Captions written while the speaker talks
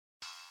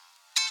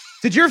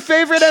Did your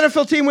favorite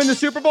NFL team win the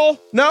Super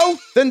Bowl? No?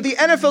 Then the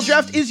NFL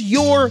Draft is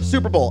your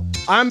Super Bowl.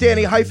 I'm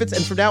Danny Heifetz,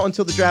 and from now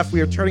until the draft,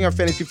 we are turning our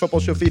fantasy football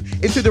show feed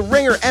into the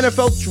Ringer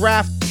NFL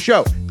Draft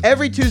Show.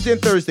 Every Tuesday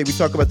and Thursday, we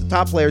talk about the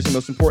top players and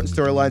most important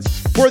storylines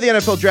for the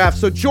NFL Draft.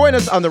 So join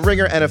us on the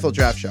Ringer NFL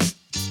Draft Show.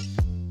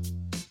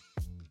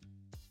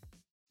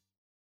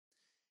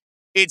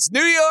 It's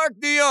New York,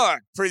 New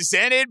York,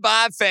 presented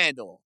by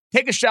FanDuel.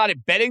 Take a shot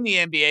at betting the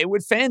NBA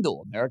with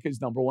FanDuel, America's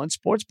 #1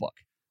 sportsbook.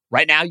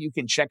 Right now, you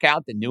can check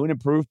out the new and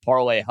improved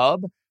Parlay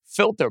Hub,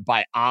 filter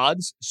by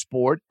odds,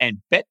 sport, and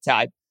bet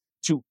type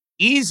to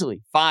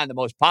easily find the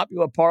most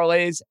popular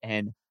parlays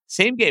and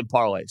same-game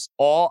parlays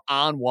all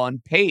on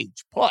one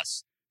page.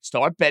 Plus,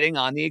 start betting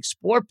on the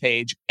Explore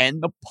page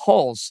and the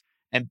Pulse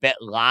and bet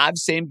live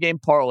same-game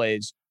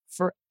parlays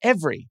for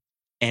every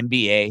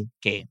NBA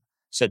game.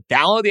 So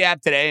download the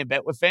app today and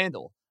bet with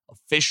FanDuel,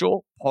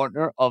 official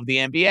partner of the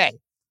NBA.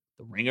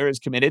 The Ringer is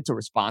committed to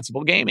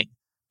responsible gaming.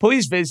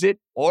 Please visit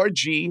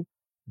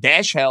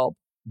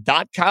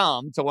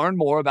rg-help.com to learn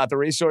more about the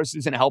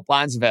resources and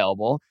helplines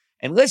available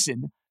and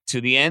listen to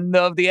the end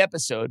of the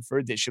episode for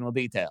additional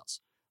details.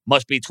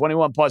 Must be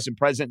 21 plus and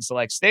present in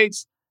select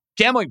states.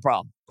 Gambling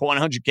problem? Call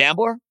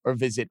 1-800-GAMBLER or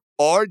visit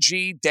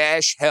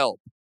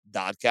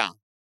rg-help.com.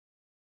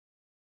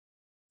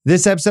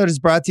 This episode is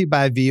brought to you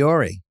by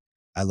Viore.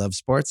 I love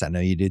sports. I know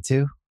you do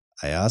too.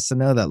 I also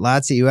know that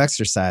lots of you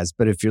exercise,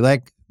 but if you're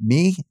like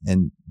me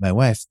and my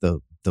wife,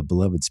 the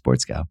beloved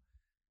sports gal,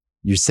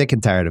 you're sick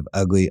and tired of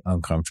ugly,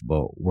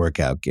 uncomfortable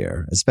workout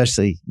gear.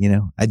 Especially,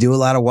 I do a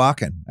lot of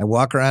walking. I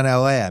walk around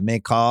LA. I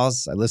make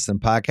calls. I listen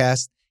to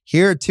podcasts.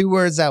 Here are 2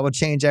 words that will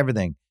change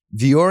everything.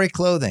 Viore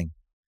Clothing,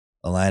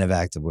 a line of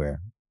activewear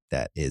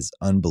that is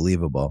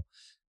unbelievable.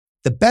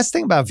 The best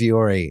thing about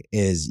Viore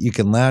is you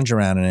can lounge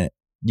around in it.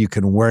 You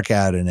can work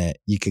out in it.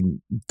 You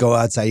can go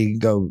outside. You can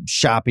go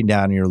shopping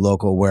down in your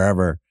local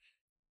wherever.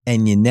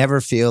 And you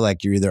never feel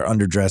like you're either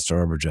underdressed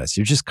or overdressed.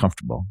 You're just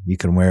comfortable. You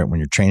can wear it when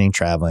you're training,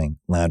 traveling,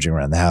 lounging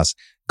around the house.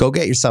 Go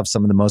get yourself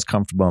some of the most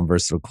comfortable and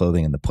versatile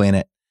clothing on the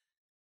planet.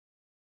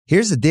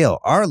 Here's the deal.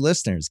 Our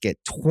listeners get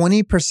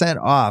 20%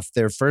 off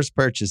their first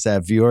purchase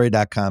at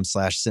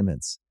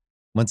Viore.com/Simmons.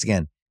 Once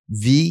again,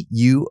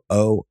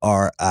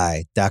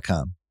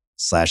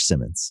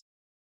 VUORI.com/Simmons.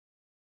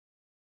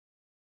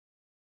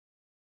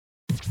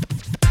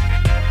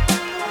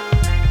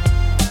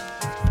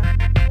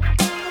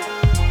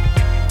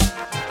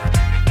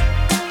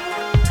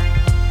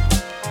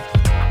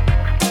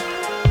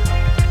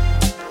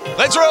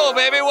 Let's roll,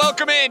 baby.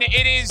 Welcome in.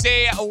 It is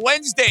a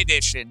Wednesday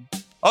edition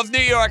of New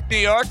York, New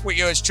York with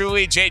yours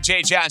truly,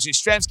 JJ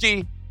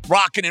Jastrzemski,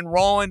 rocking and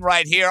rolling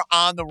right here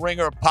on the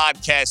Ringer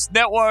Podcast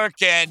Network.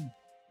 And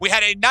we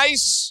had a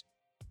nice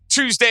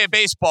Tuesday of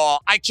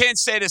baseball. I can't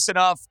say this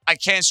enough. I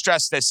can't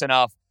stress this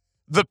enough.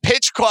 The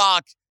pitch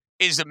clock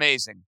is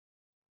amazing.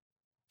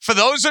 For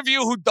those of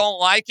you who don't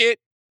like it,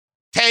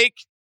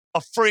 take a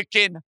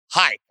freaking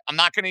hike. I'm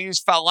not going to use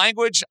foul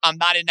language. I'm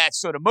not in that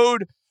sort of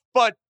mood.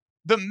 But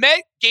the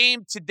Met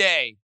game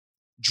today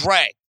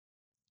dragged.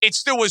 It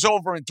still was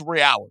over in 3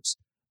 hours.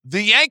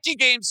 The Yankee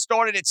game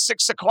started at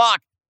 6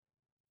 o'clock.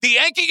 The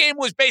Yankee game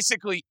was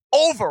basically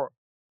over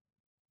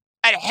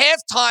at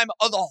halftime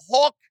of the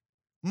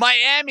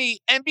Hawk-Miami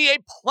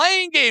NBA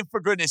playing game,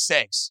 for goodness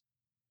sakes.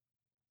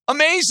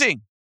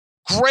 Amazing.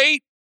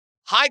 Great,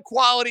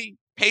 high-quality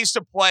pace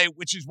of play,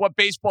 which is what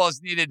baseball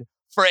has needed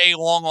for a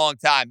long, long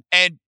time.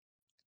 And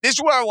this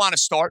is where I want to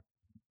start.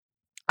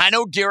 I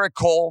know Garrett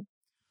Cole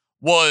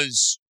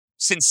was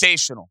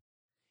sensational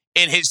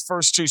in his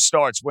first 2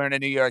 starts wearing a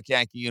New York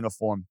Yankee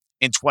uniform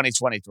in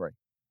 2023.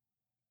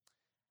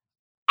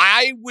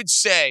 I would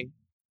say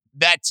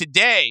that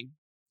today,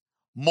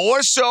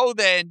 more so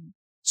than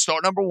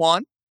start number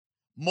 1,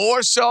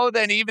 more so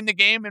than even the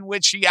game in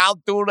which he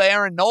outdueled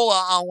Aaron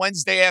Nola on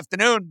Wednesday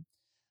afternoon,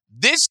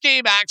 this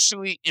game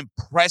actually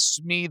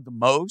impressed me the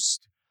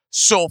most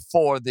so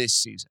far this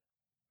season.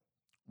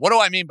 What do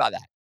I mean by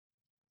that?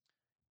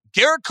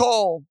 Garrett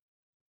Cole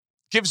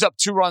gives up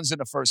 2 runs in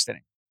the first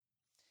inning.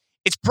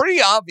 It's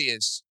pretty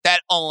obvious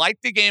that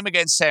unlike the game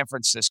against San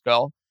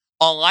Francisco,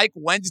 unlike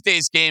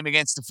Wednesday's game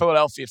against the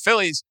Philadelphia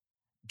Phillies,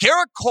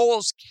 Garrett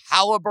Cole's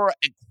caliber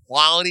and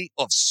quality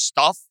of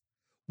stuff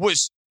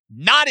was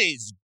not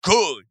as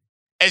good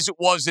as it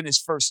was in his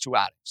first 2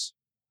 outings.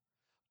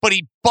 But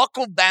he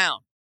buckled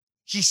down.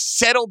 He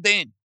settled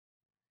in.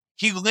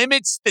 He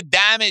limits the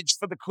damage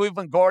for the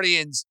Cleveland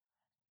Guardians.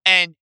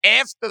 And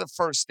after the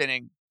first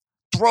inning,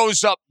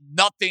 throws up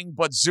nothing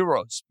but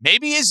zeros.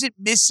 Maybe isn't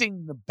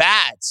missing the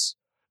bats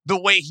the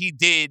way he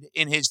did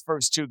in his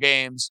first 2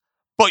 games,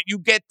 but you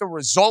get the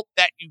result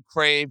that you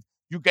crave.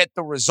 You get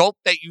the result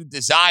that you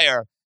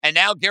desire. And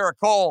now Garrett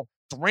Cole,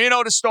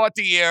 3-0 to start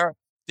the year.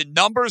 The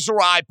numbers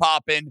are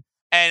eye-popping.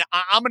 And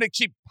I'm going to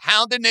keep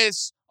pounding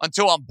this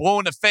until I'm blue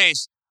in the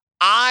face.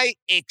 I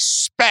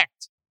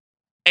expect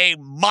a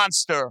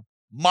monster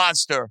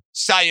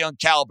Cy Young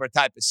caliber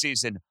type of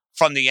season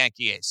from the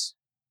Yankee ace.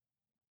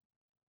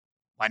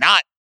 Why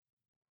not?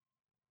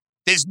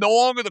 There's no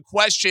longer the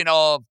question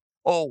of,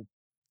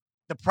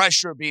 the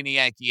pressure of being a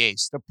Yankee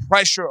ace, the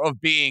pressure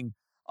of being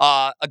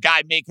a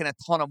guy making a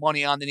ton of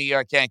money on the New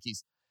York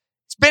Yankees.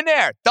 It's been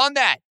there, done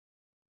that.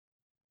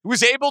 He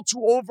was able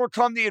to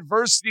overcome the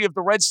adversity of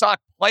the Red Sox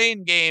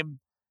playing game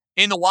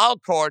in the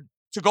wild card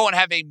to go and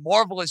have a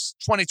marvelous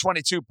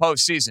 2022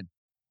 postseason.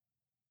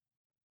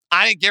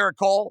 I think Garrett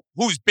Cole,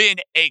 who's been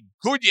a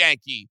good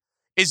Yankee,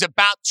 is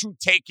about to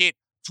take it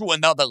to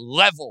another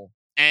level.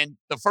 And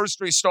the first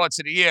 3 starts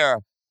of the year,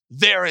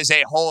 there is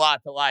a whole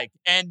lot to like.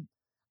 And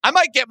I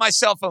might get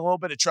myself in a little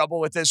bit of trouble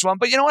with this one,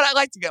 but you know what? I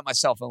like to get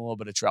myself in a little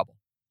bit of trouble.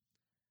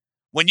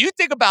 When you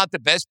think about the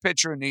best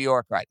pitcher in New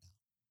York right now,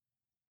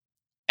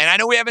 and I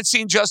know we haven't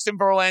seen Justin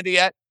Verlander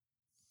yet,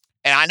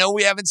 and I know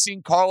we haven't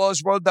seen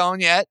Carlos Rodon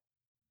yet,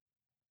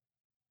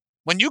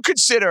 when you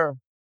consider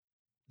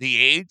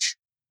the age,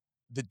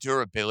 the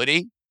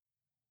durability,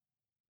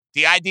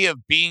 the idea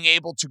of being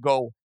able to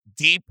go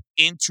deep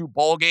into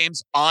ball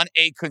games on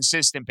a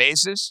consistent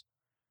basis,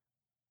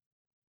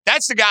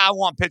 that's the guy I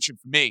want pitching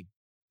for me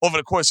over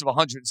the course of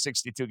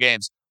 162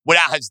 games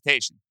without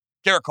hesitation.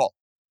 Garrett Cole.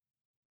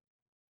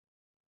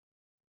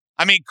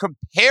 I mean,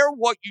 compare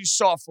what you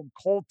saw from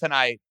Cole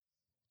tonight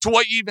to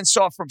what you even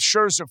saw from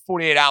Scherzer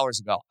 48 hours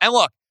ago. And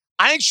look,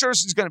 I think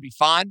Scherzer's going to be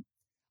fine.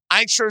 I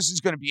think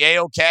Scherzer's going to be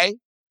A-okay.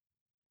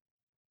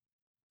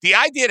 The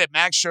idea that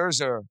Max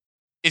Scherzer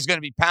is going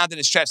to be pounding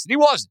his chest, and he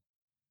wasn't.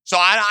 So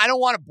I don't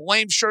want to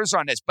blame Scherzer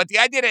on this. But the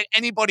idea that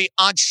anybody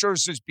on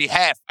Scherzer's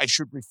behalf, I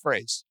should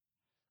rephrase,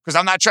 because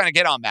I'm not trying to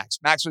get on Max.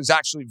 Max was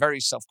actually very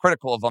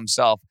self-critical of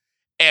himself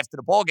after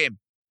the ball game.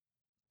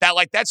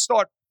 That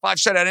start, 5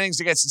 shutout innings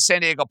against the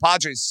San Diego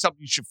Padres is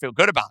something you should feel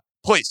good about.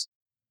 Please.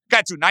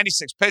 Got through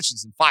 96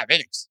 pitches in 5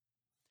 innings.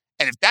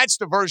 And if that's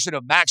the version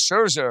of Max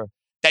Scherzer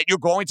that you're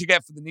going to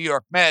get for the New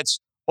York Mets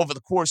over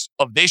the course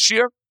of this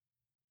year,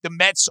 the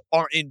Mets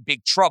are in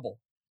big trouble.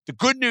 The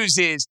good news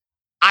is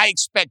I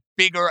expect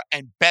bigger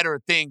and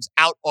better things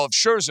out of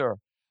Scherzer,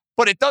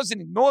 but it doesn't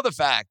ignore the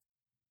fact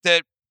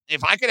that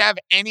if I could have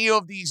any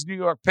of these New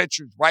York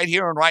pitchers right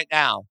here and right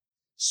now,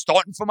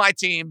 starting for my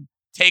team,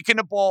 taking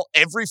the ball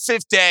every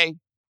 5th day,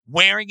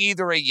 wearing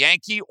either a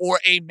Yankee or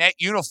a Met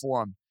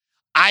uniform,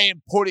 I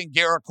am putting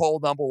Garrett Cole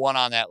number 1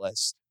 on that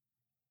list.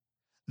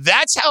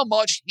 That's how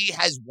much he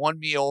has won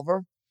me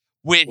over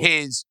with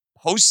his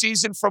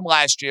postseason from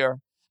last year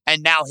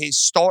and now his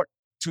start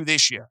to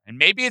this year. And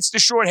maybe it's the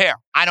short hair.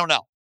 I don't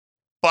know.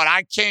 But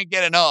I can't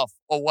get enough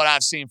of what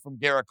I've seen from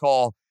Garrett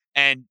Cole.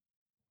 And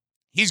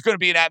he's going to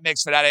be in that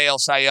mix for that AL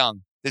Cy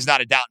Young. There's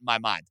not a doubt in my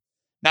mind.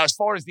 Now, as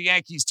far as the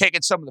Yankees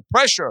taking some of the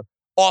pressure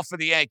off of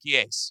the Yankee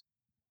ace,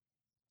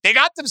 they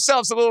got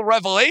themselves a little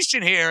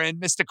revelation here in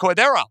Mr.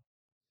 Cordero.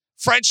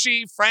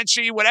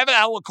 Frenchie, whatever the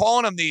hell we're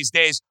calling him these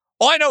days.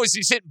 All I know is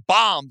he's hitting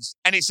bombs,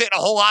 and he's hitting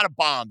a whole lot of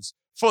bombs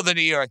for the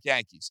New York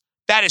Yankees.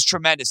 That is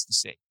tremendous to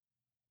see.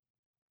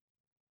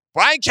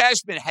 Brian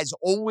Cashman has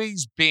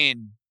always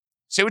been,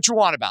 say what you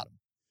want about him,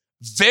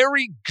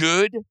 very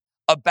good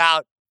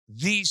about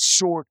these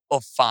sort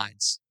of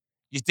finds.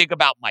 You think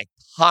about Mike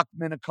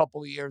Hockman a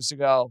couple of years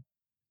ago.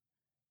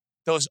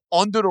 Those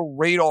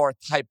under-the-radar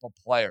type of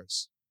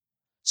players.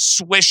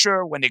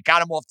 Swisher, when they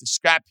got him off the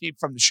scrap heap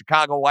from the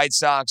Chicago White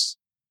Sox.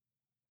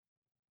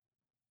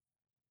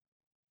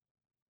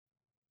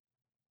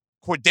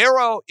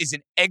 Cordero is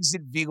an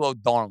exit velo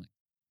darling.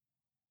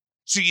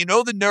 So you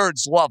know the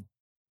nerds love him.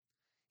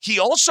 He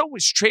also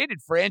was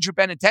traded for Andrew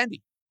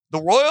Benintendi.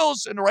 The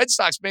Royals and the Red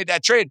Sox made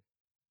that trade.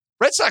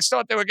 Red Sox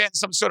thought they were getting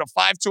some sort of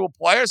 5-tool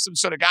player, some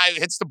sort of guy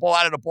who hits the ball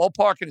out of the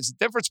ballpark and is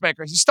a difference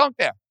maker. He stunk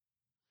there.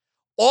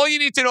 All you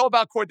need to know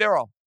about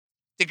Cordero,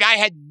 the guy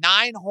had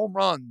 9 home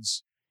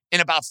runs in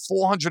about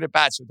 400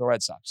 at-bats with the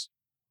Red Sox.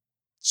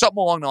 Something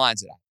along the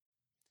lines of that.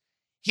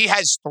 He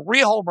has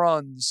 3 home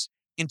runs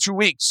in 2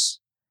 weeks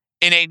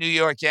in a New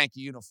York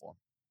Yankee uniform.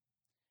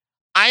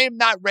 I am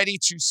not ready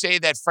to say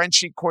that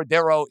Frenchie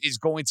Cordero is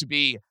going to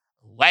be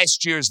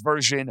last year's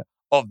version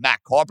of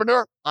Matt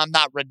Carpenter. I'm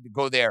not ready to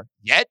go there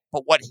yet.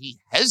 But what he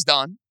has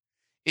done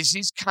is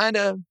he's kind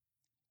of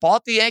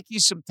bought the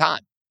Yankees some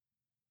time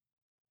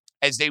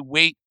as they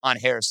wait on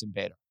Harrison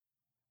Bader.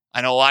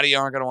 I know a lot of you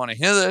aren't going to want to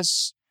hear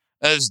this,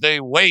 as they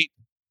wait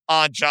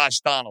on Josh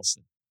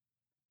Donaldson,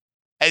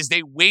 as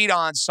they wait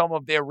on some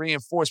of their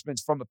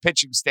reinforcements from a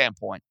pitching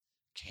standpoint.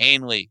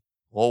 Canely,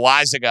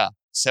 Loaizaga,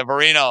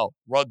 Severino,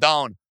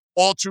 Rodon,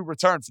 all to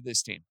return for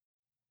this team.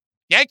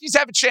 Yankees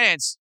have a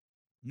chance,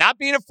 not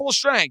being at full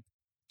strength,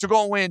 to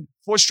go and win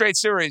 4 straight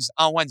series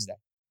on Wednesday.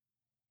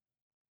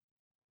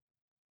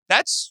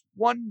 That's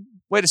one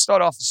way to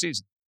start off the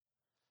season.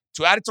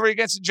 2 out of 3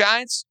 against the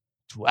Giants,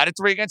 2 out of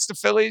 3 against the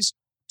Phillies,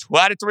 2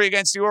 out of 3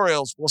 against the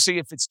Orioles. We'll see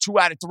if it's 2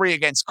 out of 3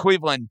 against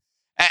Cleveland.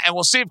 And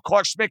we'll see if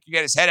Clark Schmidt can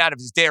get his head out of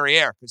his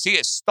derriere, because he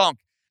has stunk,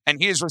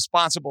 and he is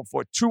responsible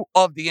for 2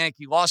 of the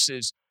Yankee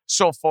losses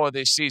so far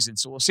this season.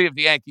 So we'll see if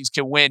the Yankees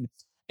can win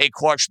a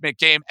Clark Schmidt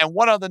game. And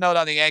one other note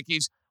on the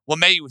Yankees,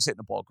 LeMahieu was hitting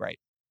the ball great.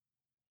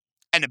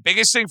 And the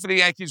biggest thing for the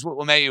Yankees with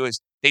LeMahieu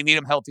is they need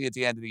him healthy at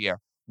the end of the year.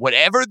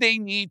 Whatever they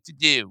need to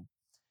do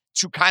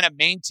to kind of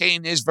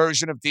maintain his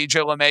version of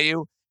DJ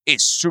LeMahieu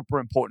is super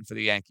important for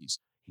the Yankees.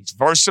 He's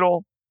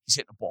versatile. He's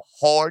hitting the ball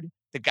hard.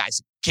 The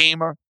guy's a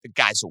gamer. The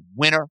guy's a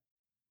winner.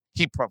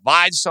 He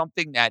provides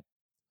something that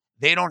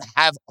they don't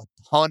have a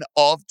ton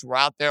of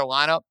throughout their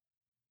lineup.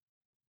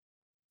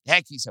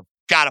 Yankees have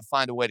got to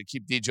find a way to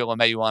keep DJ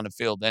LeMahieu on the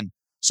field. And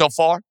so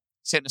far,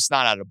 he's hitting the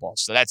snot out of the ball.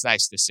 So that's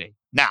nice to see.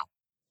 Now,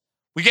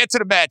 we get to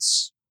the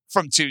Mets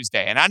from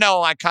Tuesday. And I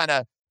know I kind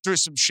of threw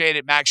some shade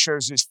at Max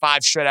Scherzer's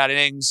 5 shutout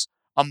innings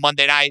on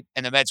Monday night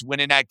and the Mets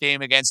winning that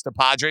game against the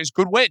Padres.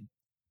 Good win.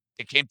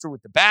 They came through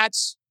with the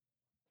bats.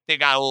 They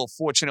got a little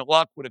fortunate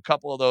luck with a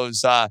couple of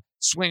those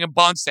swinging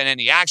bunts and then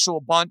the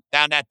actual bunt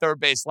down that third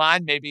base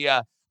line. Maybe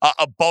a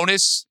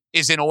bonus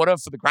is in order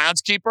for the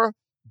groundskeeper.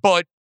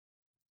 But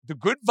the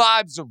good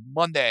vibes of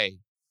Monday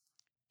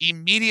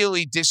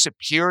immediately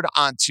disappeared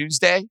on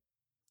Tuesday,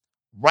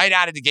 right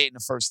out of the gate in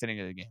the first inning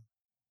of the game.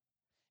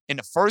 In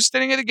the first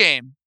inning of the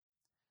game,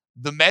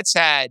 the Mets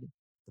had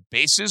the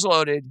bases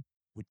loaded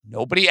with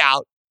nobody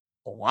out,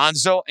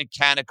 Alonso and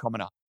Canna coming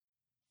up.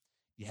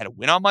 You had a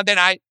win on Monday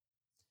night.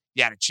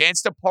 You had a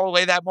chance to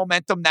parlay that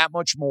momentum that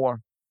much more.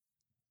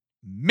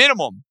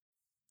 Minimum,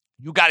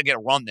 you got to get a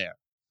run there.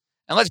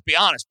 And let's be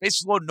honest,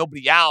 bases loaded,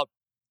 nobody out,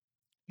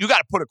 you got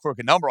to put a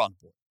crooked number on the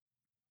board.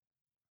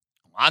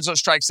 Alonso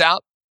strikes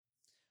out.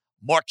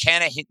 Mark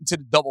Canna hit into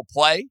the double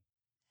play.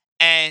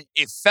 And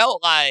it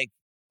felt like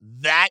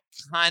that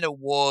kind of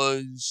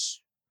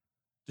was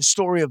the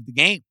story of the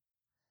game.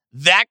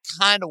 That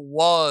kind of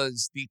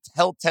was the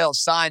telltale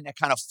sign that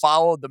kind of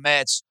followed the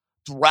Mets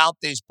throughout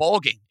this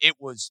ballgame. It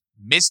was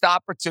missed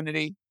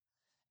opportunity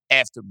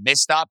after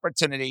missed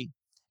opportunity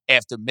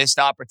after missed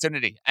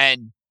opportunity.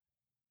 And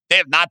they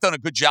have not done a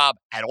good job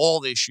at all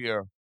this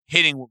year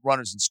hitting with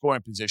runners in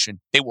scoring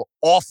position. They were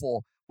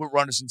awful with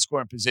runners in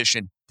scoring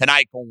position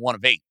tonight, going 1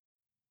 of 8.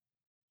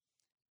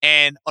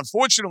 And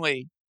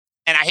unfortunately,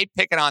 and I hate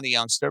picking on the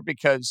youngster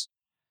because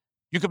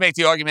you could make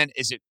the argument,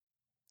 is it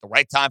the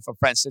right time for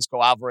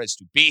Francisco Alvarez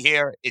to be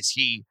here? Is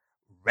he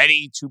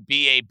ready to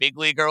be a big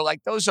leaguer?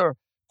 Like, those are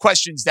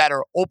questions that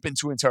are open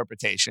to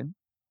interpretation.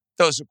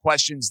 Those are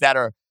questions that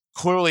are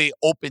clearly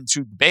open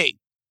to debate.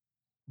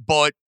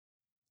 But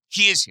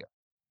he is here.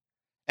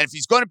 And if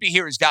he's going to be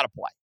here, he's got to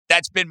play.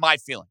 That's been my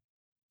feeling.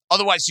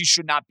 Otherwise, he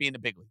should not be in the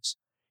big leagues.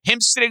 Him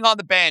sitting on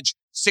the bench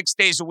 6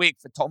 days a week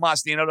for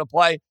Tomas Dino to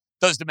play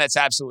does the Mets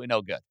absolutely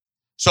no good.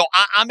 So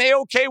I'm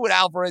A-okay with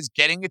Alvarez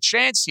getting a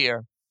chance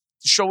here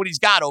to show what he's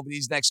got over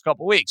these next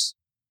couple weeks.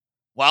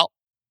 Well,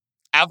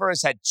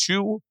 Alvarez had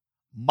 2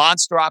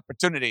 monster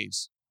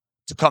opportunities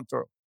to come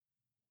through.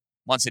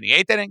 Once in the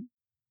 8th inning,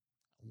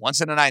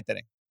 once in the 9th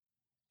inning.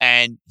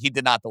 And he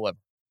did not deliver.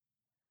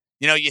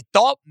 You know, you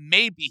thought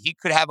maybe he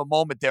could have a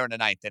moment there in the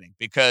 9th inning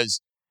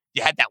because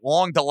you had that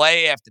long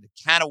delay after the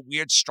kind of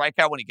weird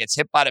strikeout when he gets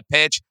hit by the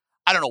pitch.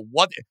 I don't know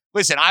what.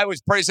 Listen, I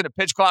was praising the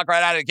pitch clock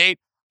right out of the gate.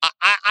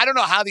 I don't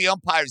know how the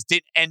umpires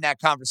didn't end that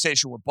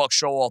conversation with Buck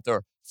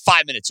Showalter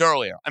 5 minutes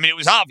earlier. I mean, it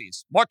was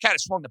obvious. Mark Canha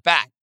swung the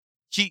bat.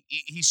 He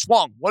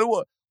swung.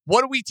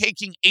 What are we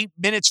taking 8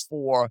 minutes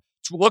for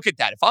to look at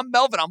that? If I'm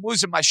Melvin, I'm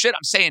losing my shit.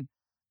 I'm saying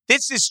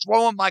this is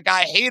throwing my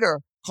guy Hader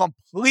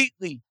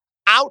completely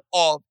out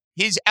of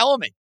his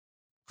element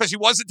because he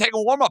wasn't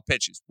taking warm-up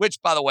pitches,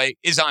 which, by the way,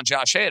 is on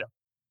Josh Hader.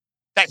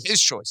 That's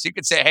his choice. He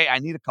could say, hey, I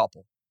need a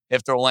couple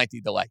after a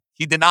lengthy delay.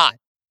 He did not.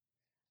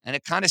 And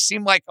it kind of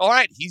seemed like, all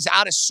right, he's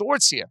out of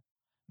sorts here.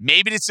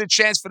 Maybe it's a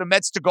chance for the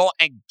Mets to go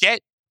and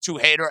get to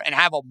Hader and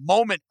have a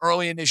moment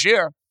early in this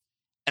year.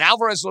 And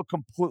Alvarez looked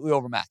completely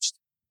overmatched.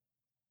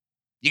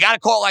 You got to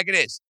call it like it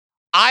is.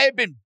 I have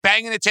been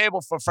banging the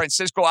table for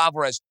Francisco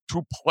Alvarez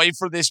to play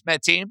for this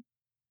Met team.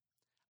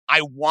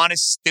 I want to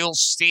still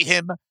see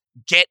him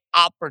get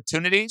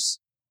opportunities,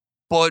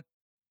 but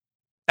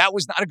that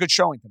was not a good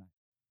showing tonight.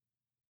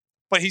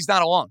 But he's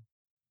not alone.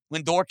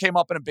 Lindor came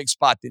up in a big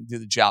spot, didn't do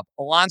the job.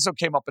 Alonso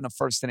came up in the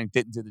first inning,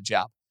 didn't do the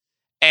job.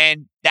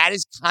 And that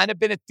has kind of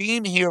been a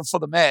theme here for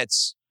the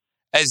Mets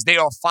as they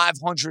are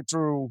 500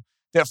 through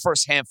their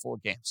first handful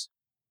of games.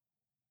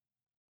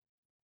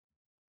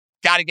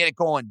 Got to get it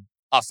going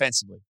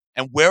offensively.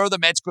 And where are the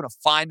Mets going to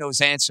find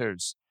those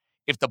answers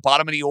if the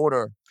bottom of the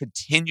order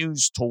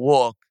continues to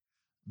look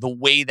the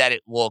way that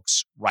it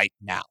looks right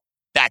now?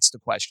 That's the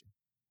question.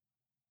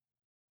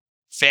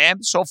 Pham,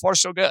 so far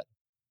so good.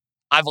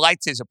 I've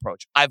liked his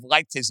approach. I've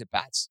liked his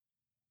at-bats.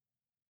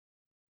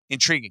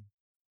 Intriguing.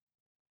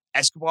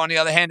 Escobar, on the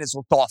other hand, has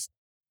looked awful.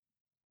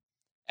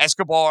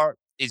 Escobar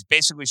is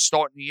basically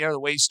starting the year the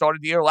way he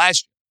started the year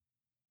last year.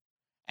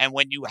 And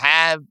when you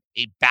have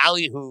a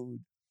ballyhooed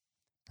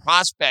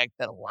prospect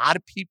that a lot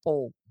of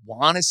people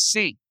want to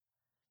see,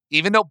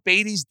 even though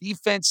Beatty's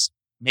defense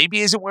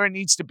maybe isn't where it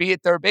needs to be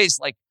at third base,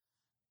 like,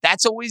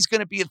 that's always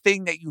going to be a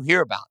thing that you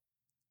hear about.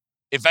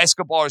 If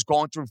Escobar is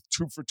going through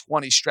 2 for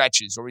 20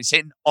 stretches or he's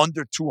hitting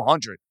under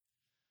 200,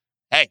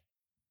 hey,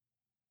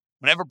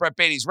 whenever Brett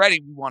Beatty's ready,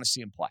 we want to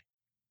see him play.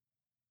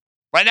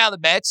 Right now, the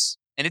Mets,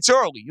 and it's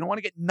early, you don't want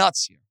to get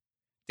nuts here.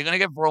 They're going to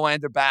get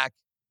Verlander back.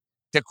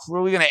 They're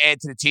clearly going to add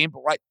to the team,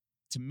 but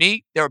to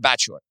me, they're a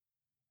bat short.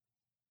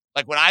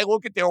 Like, when I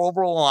look at their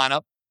overall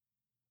lineup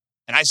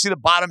and I see the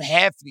bottom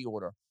half of the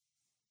order,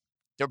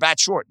 they're a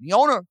bat short. And the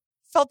owner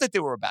felt that they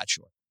were a bat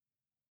short.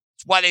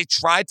 That's why they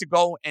tried to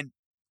go and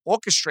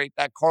orchestrate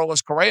that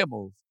Carlos Correa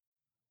move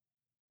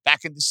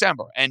back in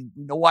December. And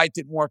we know why it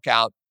didn't work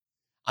out.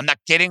 I'm not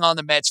getting on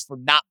the Mets for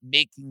not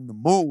making the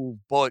move,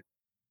 but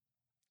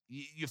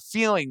you're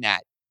feeling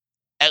that,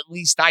 at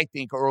least I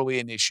think, early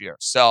in this year.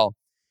 So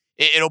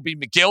it'll be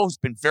McGill, who's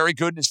been very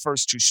good in his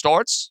first 2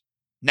 starts.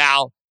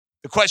 Now,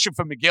 the question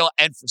for McGill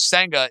and for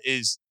Senga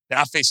is they're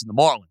not facing the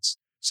Marlins.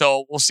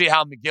 So we'll see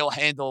how McGill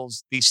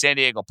handles the San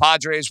Diego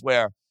Padres,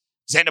 where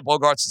Xander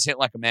Bogaerts is hitting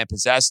like a man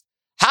possessed.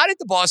 How did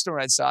the Boston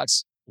Red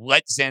Sox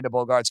let Xander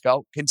Bogaerts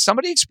go? Can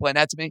somebody explain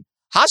that to me?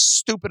 How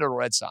stupid are the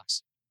Red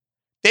Sox?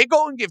 They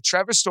go and give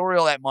Trevor Story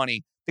all that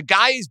money. The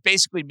guy is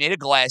basically made of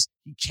glass.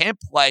 He can't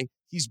play.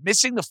 He's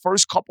missing the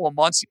first couple of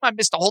months. He might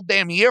miss the whole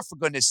damn year, for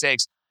goodness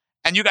sakes.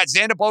 And you got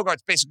Xander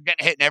Bogaerts basically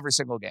getting hit in every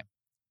single game.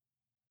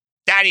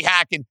 Daddy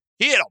hacking.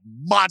 He hit a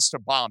monster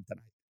bomb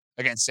tonight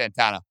against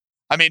Santana.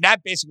 I mean,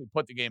 that basically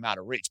put the game out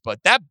of reach.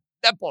 But that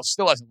ball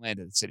still hasn't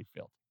landed at Citi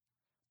Field.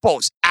 Ball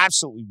was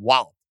absolutely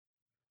wild.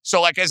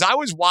 So, as I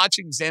was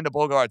watching Xander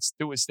Bogaerts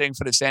do his thing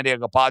for the San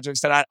Diego Padres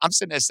tonight, I'm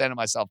sitting there saying to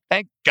myself,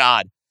 thank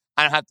God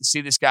I don't have to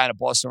see this guy in a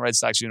Boston Red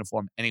Sox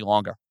uniform any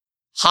longer.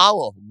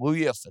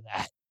 Hallelujah for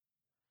that.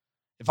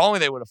 If only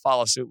they would have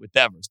followed suit with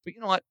Devers. But you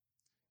know what?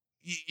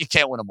 You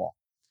can't win them all.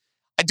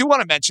 I do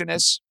want to mention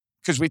this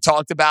because we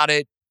talked about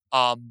it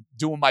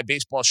doing my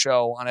baseball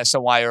show on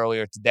SNY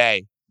earlier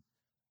today.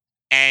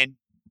 And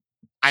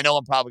I know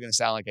I'm probably going to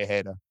sound like a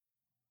hater.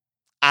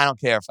 I don't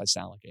care if I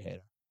sound like a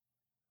hater.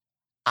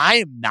 I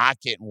am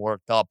not getting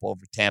worked up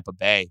over Tampa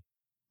Bay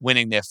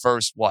winning their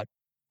first,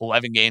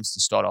 11 games to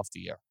start off the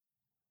year.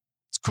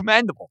 It's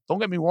commendable. Don't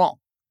get me wrong.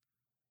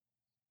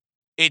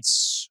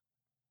 It's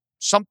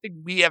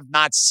something we have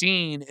not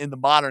seen in the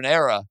modern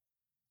era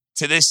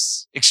to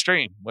this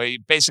extreme, where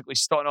you're basically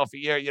starting off a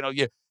year,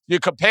 you're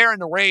comparing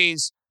the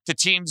Rays to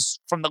teams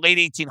from the late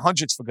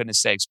 1800s, for goodness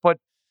sakes. But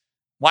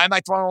why am I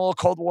throwing a little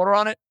cold water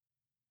on it?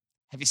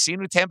 Have you seen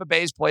who Tampa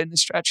Bay has played in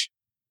this stretch?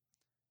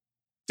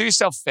 Do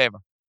yourself a favor.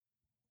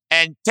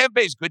 And Tampa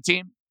Bay is a good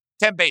team.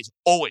 Tampa Bay is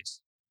always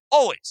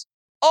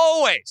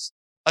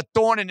a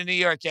thorn in the New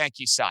York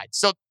Yankees side.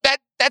 So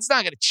that's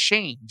not going to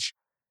change.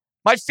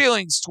 My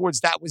feelings towards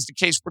that was the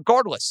case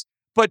regardless.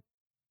 But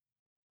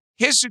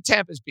here's who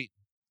Tampa's beaten.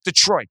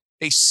 Detroit,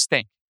 they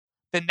stink.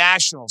 The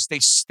Nationals, they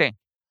stink.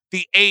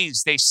 The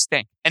A's, they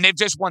stink. And they've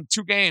just won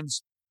 2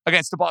 games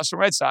against the Boston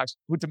Red Sox,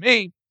 who to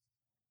me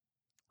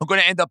are going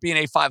to end up being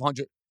a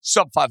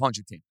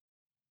sub-500 team.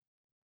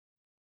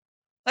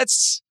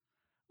 Let's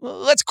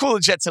cool the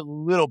Jets a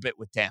little bit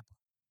with Tampa.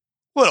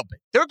 A little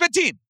bit. They're a good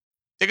team.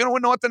 They're going to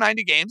win north of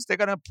 90 games. They're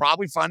going to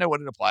probably find their way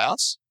to the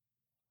playoffs.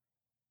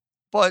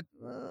 But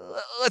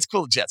let's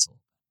cool the Jets a little.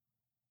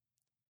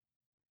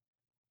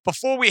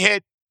 Before we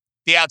hit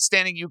the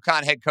outstanding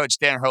UConn head coach,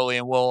 Dan Hurley,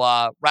 and we'll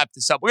wrap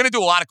this up. We're going to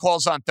do a lot of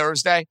calls on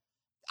Thursday.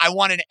 I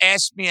wanted to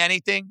ask me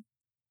anything.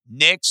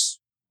 Knicks,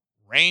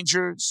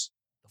 Rangers,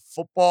 the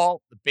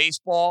football, the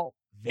baseball,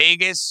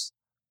 Vegas,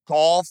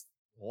 golf,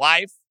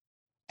 life.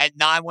 At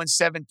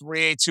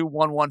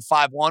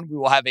 917-382-1151, we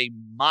will have a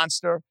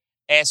monster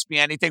Ask Me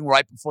Anything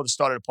right before the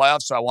start of the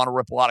playoffs. So I want to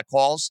rip a lot of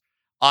calls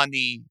on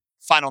the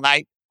final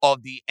night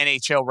of the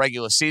NHL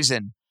regular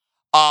season.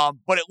 But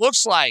it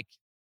looks like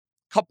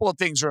a couple of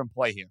things are in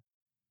play here.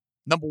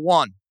 Number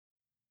one,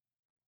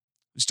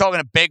 I was talking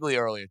to Begley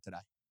earlier today.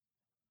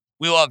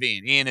 We love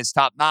Ian. Ian is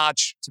top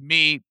notch. To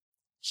me,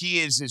 he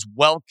is as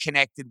well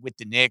connected with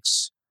the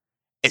Knicks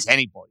as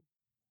anybody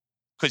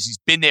because he's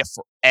been there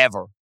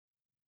forever.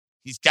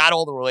 He's got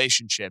all the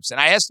relationships.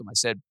 And I asked him, I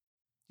said,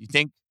 you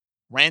think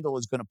Randle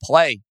is going to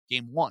play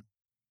game 1?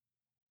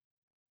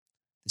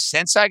 The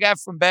sense I got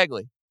from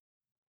Begley,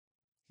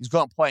 he's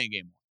going to play in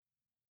game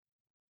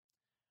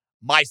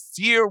 1. My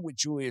fear with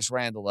Julius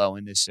Randle, though,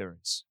 in this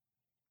series,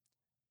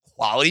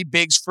 quality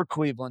bigs for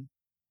Cleveland,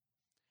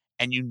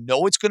 and you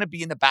know it's going to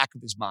be in the back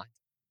of his mind.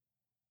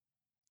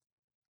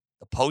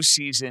 The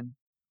postseason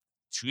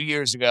 2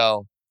 years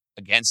ago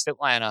against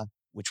Atlanta,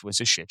 which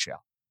was a shit show.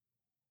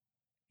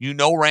 You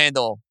know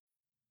Randle,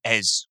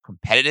 as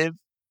competitive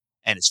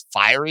and as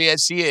fiery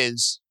as he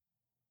is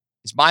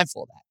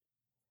mindful of that.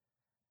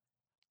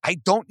 I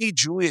don't need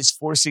Julius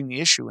forcing the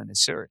issue in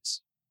this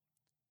series.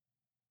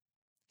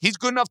 He's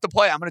good enough to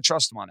play. I'm going to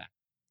trust him on that.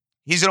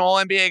 He's an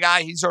all-NBA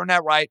guy. He's earned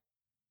that right.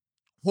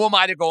 Who am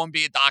I to go and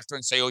be a doctor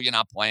and say, oh, you're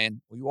not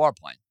playing? Well, you are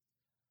playing.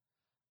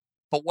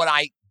 But what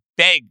I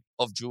beg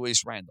of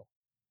Julius Randle,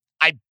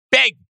 I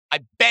beg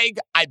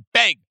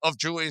of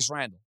Julius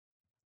Randle,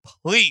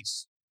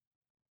 please,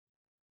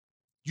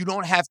 you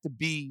don't have to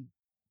be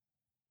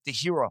the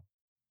hero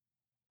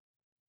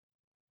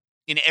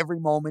in every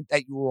moment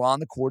that you were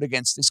on the court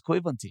against this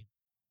Cleveland team.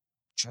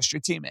 Trust your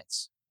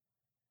teammates.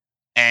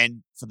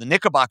 And for the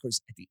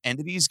Knickerbockers, at the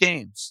end of these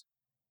games,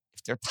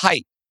 if they're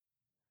tight,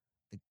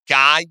 the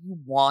guy you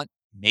want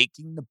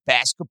making the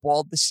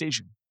basketball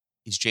decision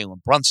is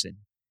Jalen Brunson,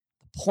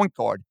 the point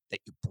guard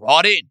that you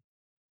brought in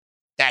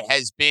that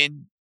has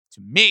been,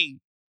 to me,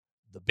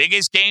 the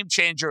biggest game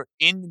changer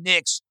in the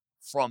Knicks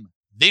from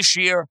this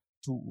year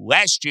to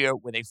last year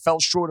where they fell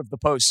short of the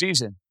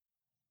postseason.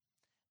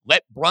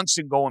 Let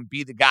Brunson go and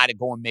be the guy to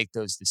go and make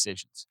those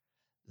decisions.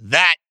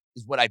 That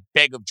is what I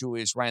beg of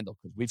Julius Randle,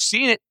 because we've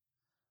seen it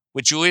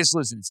with Julius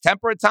losing his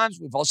temper at times.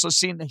 We've also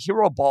seen the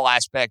hero ball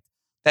aspect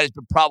that has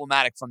been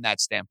problematic from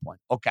that standpoint.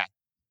 Okay.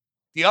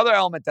 The other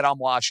element that I'm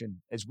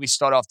watching as we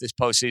start off this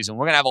postseason,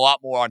 we're going to have a lot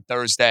more on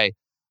Thursday.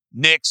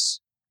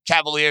 Knicks,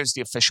 Cavaliers,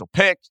 the official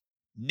pick.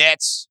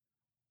 Nets,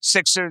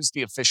 Sixers,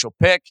 the official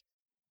pick.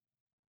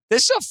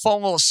 This is a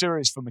fun little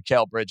series for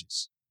Mikal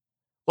Bridges.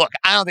 Look,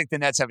 I don't think the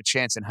Nets have a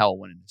chance in hell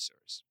winning this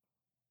series.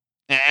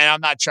 And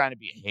I'm not trying to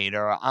be a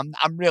hater. I'm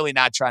really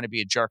not trying to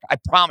be a jerk. I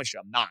promise you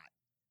I'm not.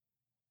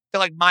 They're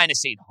like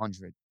minus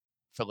 800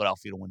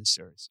 Philadelphia to win the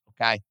series,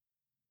 okay?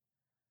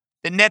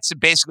 The Nets have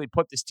basically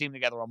put this team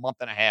together a month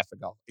and a half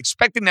ago.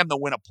 Expecting them to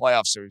win a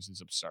playoff series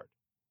is absurd.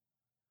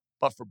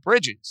 But for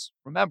Bridges,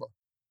 remember,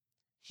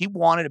 he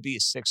wanted to be a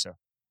Sixer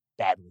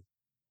badly.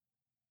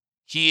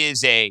 He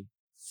is a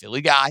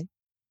Philly guy,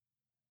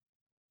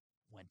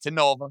 went to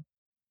Nova,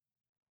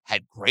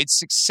 had great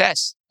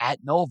success at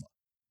Nova.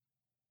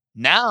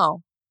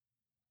 Now,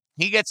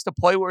 he gets to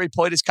play where he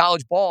played his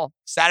college ball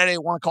Saturday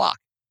at 1 o'clock.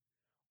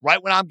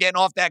 Right when I'm getting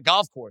off that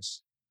golf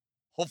course.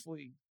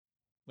 Hopefully,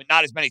 with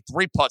not as many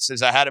three putts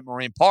as I had at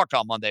Marine Park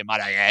on Monday,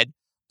 might I add.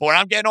 But when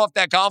I'm getting off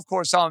that golf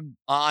course on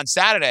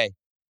Saturday,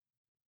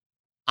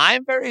 I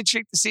am very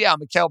intrigued to see how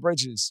Mikal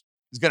Bridges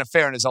is going to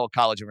fare in his old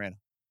college arena.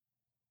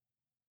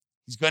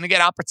 He's going to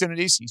get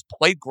opportunities. He's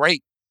played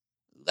great.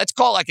 Let's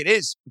call it like it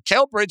is.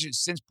 Mikal Bridges,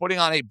 since putting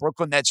on a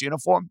Brooklyn Nets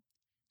uniform,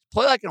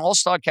 played like an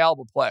all-star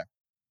caliber player.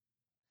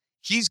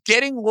 He's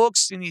getting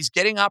looks and he's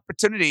getting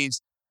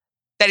opportunities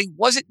that he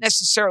wasn't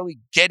necessarily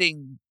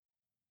getting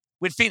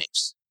with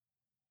Phoenix.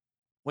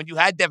 When you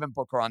had Devin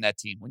Booker on that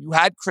team, when you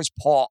had Chris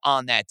Paul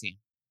on that team.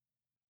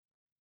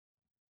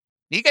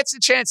 He gets a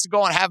chance to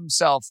go and have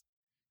himself,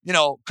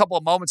 a couple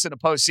of moments in the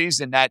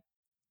postseason that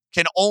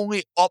can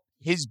only up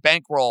his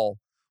bankroll,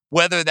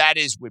 whether that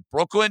is with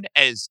Brooklyn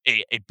as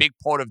a big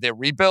part of their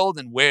rebuild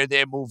and where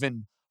they're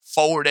moving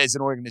forward as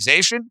an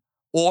organization,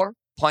 or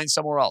playing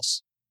somewhere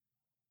else.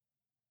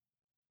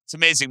 It's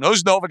amazing.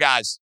 Those Nova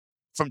guys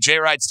from Jay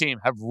Wright's team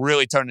have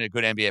really turned into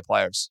good NBA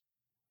players.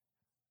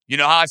 You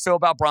know how I feel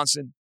about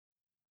Brunson?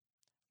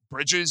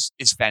 Bridges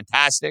is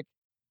fantastic.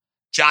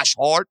 Josh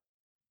Hart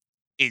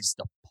is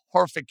the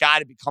perfect guy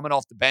to be coming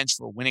off the bench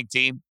for a winning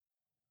team.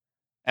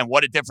 And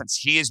what a difference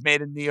he has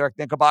made in New York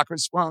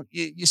Knickerbockers. Well,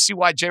 you see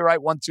why Jay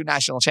Wright won 2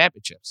 national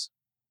championships.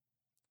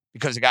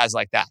 Because of guys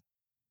like that.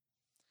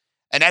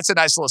 And that's a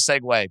nice little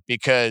segue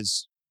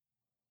because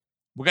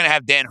we're going to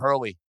have Dan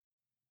Hurley,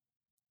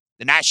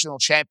 the national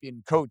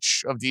champion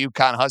coach of the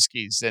UConn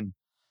Huskies. And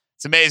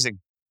it's amazing.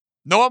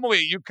 Normally,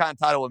 a UConn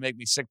title would make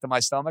me sick to my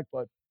stomach,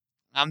 but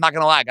I'm not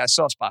going to lie. I got a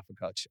soft spot for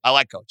Coach. I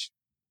like Coach.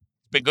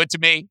 He's been good to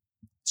me.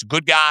 He's a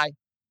good guy.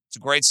 It's a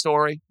great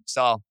story.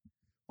 So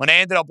when they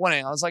ended up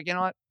winning, I was like, you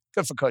know what?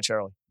 Good for Coach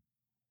Hurley.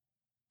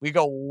 We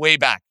go way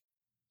back.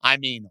 I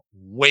mean,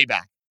 way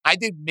back. I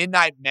did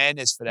Midnight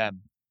Madness for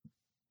them.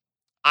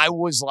 I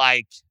was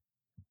like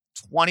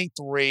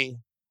 23.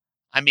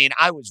 I mean,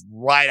 I was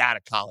right out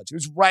of college. It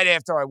was right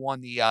after I won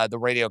the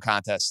radio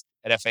contest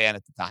at FAN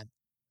at the time.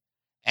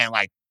 And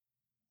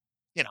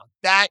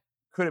that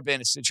could have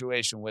been a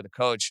situation where the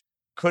coach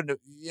couldn't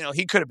have,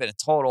 he could have been a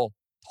total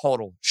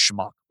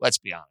schmuck. Let's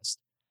be honest.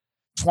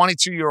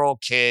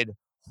 22-year-old kid.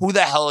 Who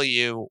the hell are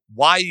you?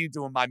 Why are you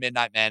doing my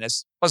Midnight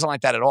Madness? Wasn't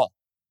like that at all.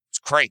 It's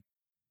great.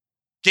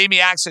 Gave me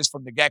access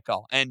from the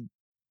get-go. And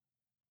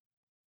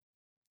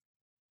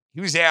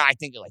he was there, I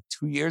think, like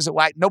 2 years at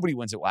Wagner. Nobody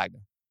wins at Wagner.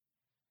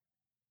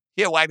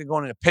 He had Wagner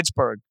going into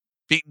Pittsburgh,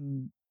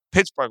 beating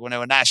Pittsburgh when they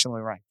were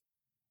nationally ranked.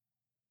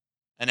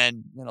 And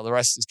then, the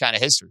rest is kind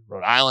of history.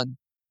 Rhode Island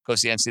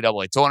goes to the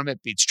NCAA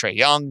tournament, beats Trae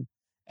Young,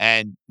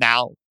 and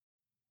now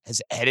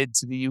has headed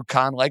to the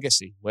UConn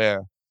legacy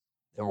where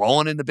they're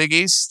rolling in the Big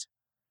East.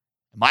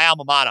 And my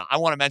alma mater, I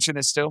want to mention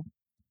this too.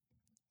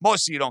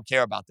 Most of you don't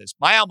care about this.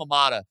 My alma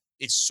mater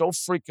is so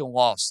freaking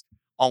lost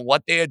on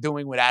what they are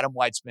doing with Adam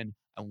Weitzman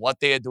and what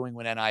they are doing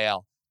with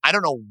NIL. I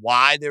don't know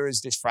why there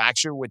is this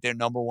fracture with their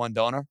number one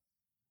donor.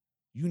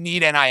 You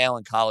need NIL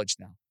in college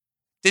now.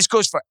 This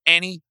goes for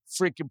any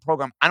freaking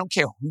program. I don't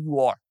care who you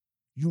are.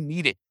 You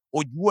need it,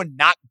 or you are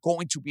not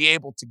going to be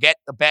able to get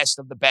the best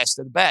of the best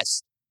of the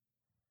best.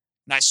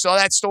 And I saw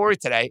that story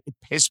today. It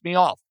pissed me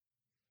off.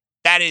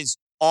 That is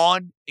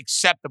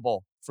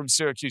unacceptable from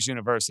Syracuse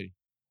University.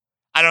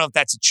 I don't know if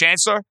that's a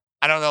chancellor.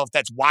 I don't know if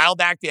that's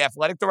Wildak, the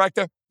athletic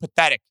director.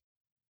 Pathetic.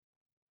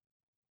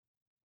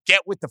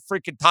 Get with the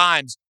freaking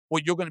times or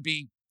you're going to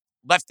be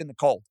left in the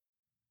cold.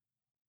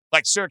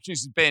 Like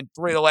Syracuse has been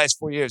 3 of the last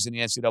 4 years in the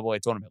NCAA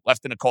tournament.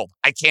 Left in the cold.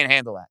 I can't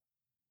handle that.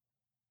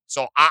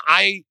 So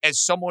I, as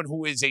someone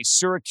who is a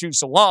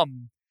Syracuse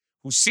alum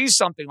who sees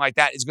something like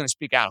that, is going to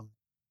speak out.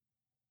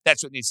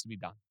 That's what needs to be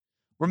done.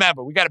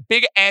 Remember, we got a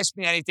big Ask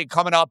Me Anything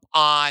coming up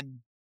on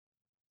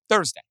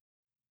Thursday.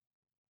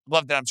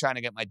 Love that I'm trying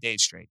to get my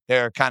days straight.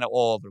 They're kind of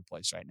all over the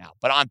place right now.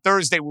 But on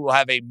Thursday, we will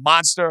have a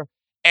monster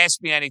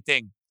Ask Me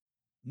Anything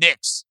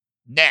Knicks,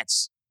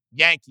 Nets,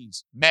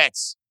 Yankees,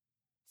 Mets.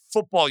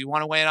 Football, you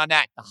want to weigh in on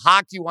that. The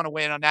hockey, you want to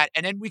weigh in on that.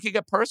 And then we could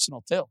get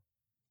personal, too.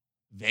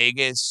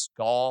 Vegas,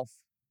 golf.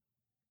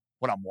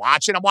 What I'm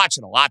watching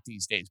a lot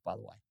these days, by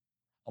the way.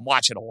 I'm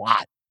watching a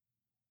lot.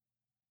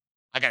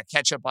 I got to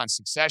catch up on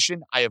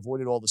Succession. I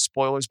avoided all the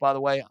spoilers, by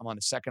the way. I'm on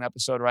the second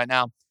episode right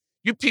now.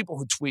 You people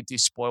who tweet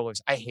these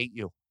spoilers, I hate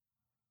you.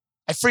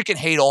 I freaking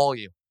hate all of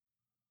you.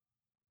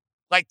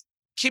 Like,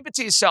 keep it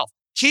to yourself.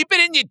 Keep it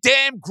in your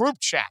damn group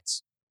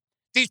chats.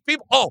 These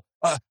people,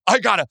 I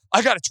gotta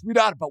tweet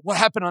out about what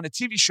happened on the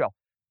TV show.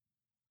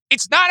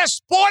 It's not a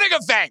sporting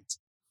event.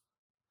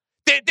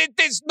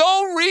 There's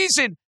no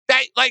reason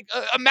that,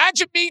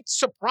 imagine me,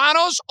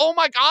 Sopranos. Oh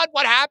my God,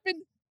 what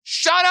happened?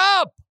 Shut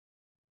up.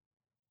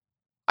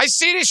 I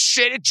see this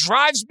shit. It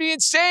drives me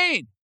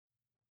insane.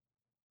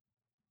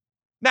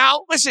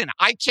 Now, listen,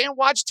 I can't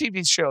watch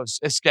TV shows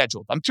as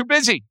scheduled. I'm too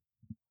busy.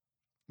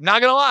 I'm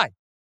not going to lie.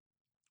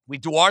 We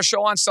do our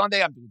show on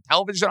Sunday. I'm doing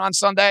television on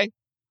Sunday.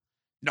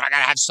 I got to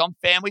have some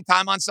family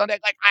time on Sunday.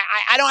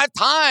 I don't have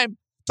time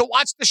to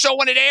watch the show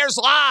when it airs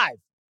live.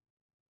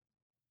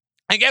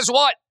 And guess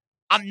what?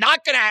 I'm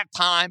not going to have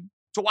time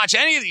to watch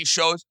any of these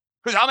shows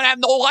because I'm going to have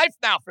no life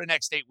now for the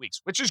next 8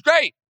 weeks, which is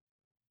great.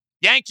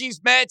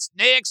 Yankees, Mets,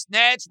 Knicks,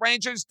 Nets,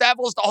 Rangers,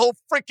 Devils, the whole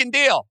freaking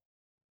deal.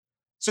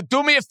 So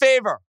do me a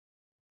favor.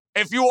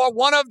 If you are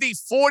one of the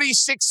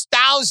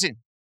 46,000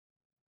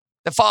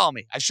 that follow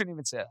me, I shouldn't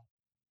even say that.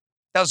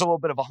 That was a little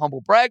bit of a humble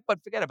brag,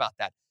 but forget about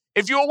that.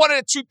 If you were one of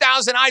the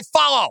 2,000 I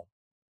follow,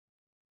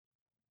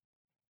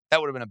 that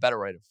would have been a better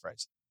way to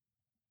phrase it.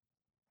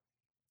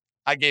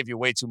 I gave you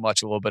way too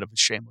much, a little bit of a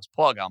shameless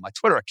plug on my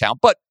Twitter account.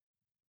 But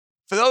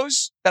for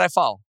those that I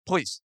follow,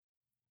 please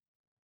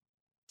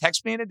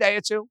text me in a day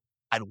or two.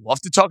 I'd love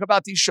to talk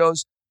about these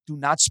shows. Do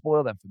not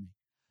spoil them for me.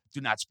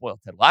 Do not spoil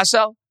Ted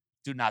Lasso.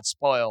 Do not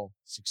spoil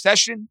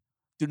Succession.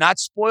 Do not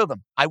spoil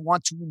them. I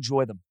want to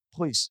enjoy them.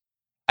 Please.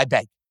 I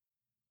beg.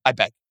 I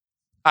beg.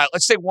 All right,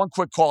 let's take one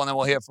quick call, and then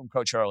we'll hear from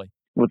Coach Hurley.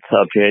 What's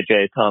up,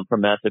 JJ? Tom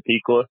from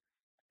Massapequa.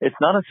 It's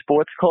not a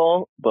sports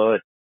call, but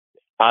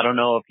I don't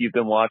know if you've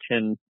been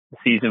watching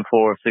season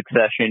 4 of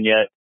Succession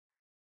yet,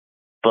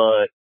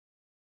 but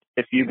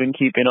if you've been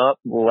keeping up,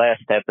 the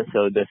last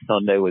episode this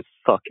Sunday was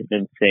fucking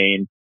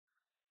insane.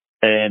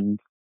 And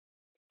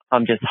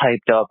I'm just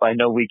hyped up. I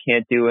know we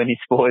can't do any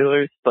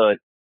spoilers, but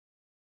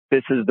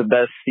this is the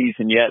best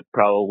season yet,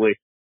 probably.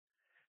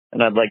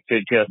 And I'd like to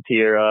just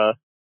hear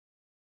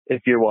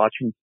if you're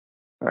watching.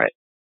 All right.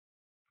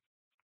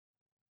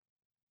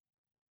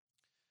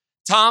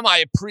 Tom, I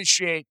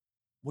appreciate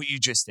what you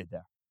just did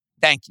there.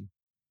 Thank you.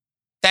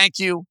 Thank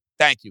you.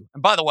 Thank you.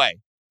 And by the way,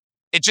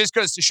 it just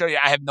goes to show you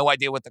I have no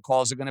idea what the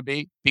calls are going to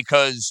be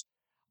because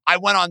I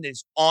went on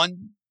this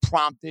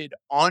unprompted,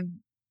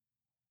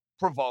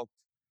 unprovoked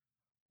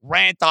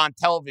rant on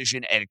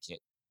television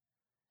etiquette.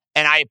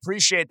 And I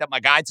appreciate that my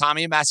guy,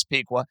 Tommy in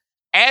Massapequa,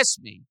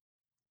 asked me,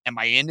 am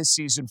I into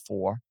season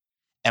 4?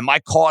 Am I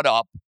caught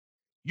up?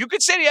 You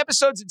could say the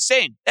episode's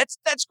insane. That's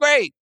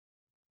great.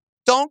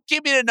 Don't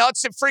give me the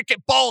nuts and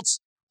freaking bolts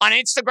on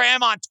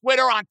Instagram, on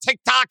Twitter, on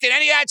TikTok, and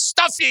any of that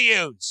stuff you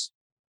use.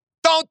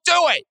 Don't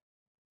do it.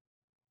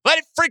 Let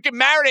it freaking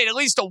marinate at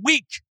least a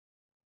week.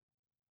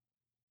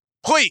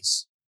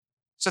 Please.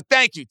 So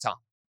thank you, Tom.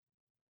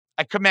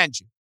 I commend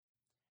you.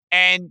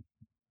 And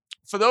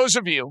for those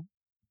of you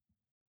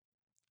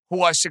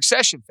who are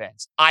Succession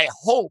fans, I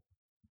hope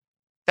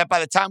that by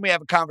the time we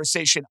have a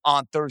conversation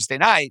on Thursday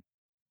night,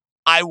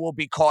 I will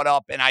be caught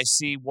up and I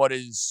see what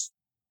is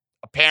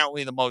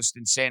apparently the most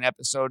insane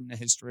episode in the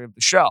history of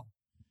the show.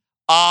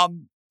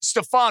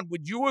 Stefan,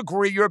 would you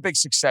agree? You're a big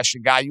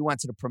Succession guy. You went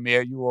to the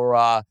premiere. You were,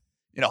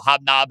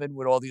 hobnobbing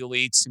with all the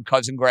elites and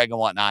Cousin Greg and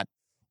whatnot.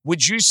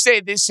 Would you say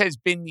this has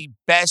been the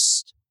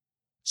best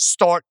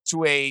start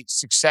to a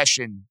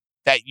Succession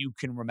that you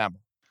can remember?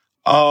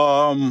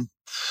 I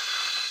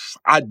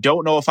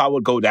don't know if I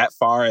would go that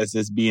far as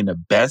this being the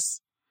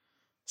best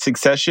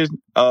Succession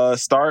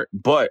start,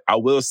 but I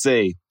will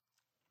say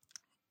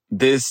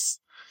this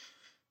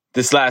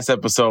last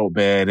episode,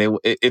 man,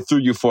 it threw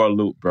you for a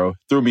loop, bro.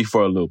 Threw me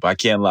for a loop. I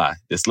can't lie.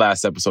 This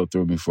last episode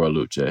threw me for a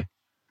loop, Jay.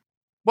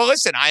 Well,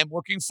 listen, I am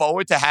looking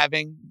forward to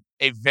having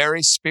a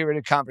very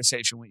spirited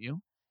conversation with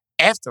you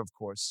after, of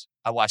course,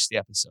 I watch the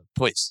episode.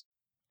 Please.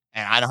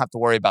 And I don't have to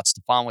worry about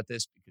Stefan with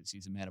this because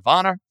he's a man of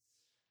honor.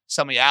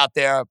 Some of you out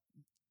there,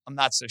 I'm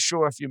not so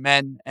sure if you're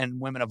men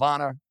and women of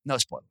honor. No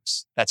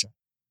spoilers. That's right.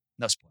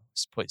 No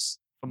spoilers, please.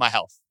 For my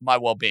health, my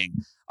well-being.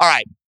 All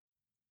right.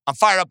 I'm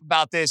fired up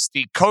about this.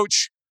 The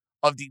coach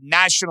of the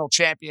national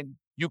champion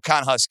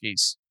UConn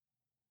Huskies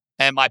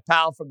and my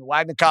pal from the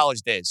Wagner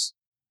College days,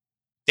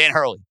 Dan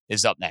Hurley,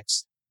 is up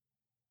next.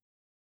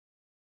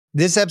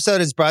 This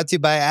episode is brought to you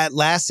by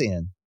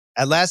Atlassian.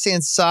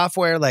 Atlassian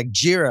software like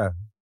Jira,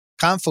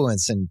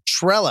 Confluence, and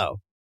Trello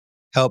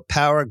help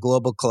power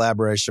global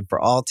collaboration for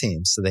all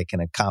teams so they can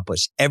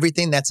accomplish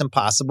everything that's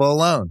impossible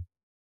alone.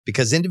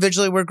 Because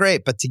individually we're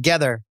great, but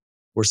together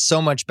we're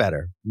so much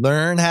better.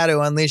 Learn how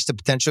to unleash the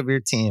potential of your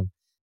team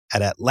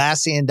at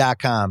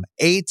Atlassian.com.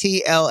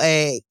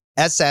 Atlassian.com.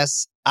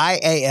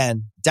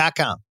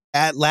 SSIAN.com.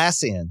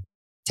 Atlassian.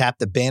 Tap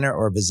the banner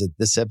or visit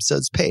this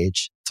episode's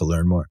page to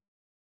learn more.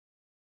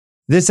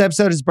 This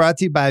episode is brought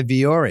to you by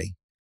Viore.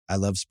 I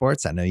love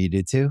sports. I know you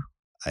do too.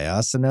 I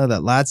also know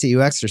that lots of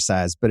you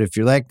exercise, but if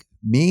you're like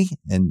me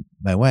and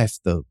my wife,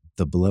 the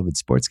beloved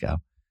sports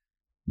gal,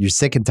 you're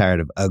sick and tired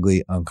of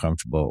ugly,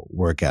 uncomfortable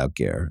workout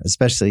gear.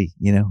 Especially,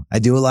 I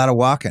do a lot of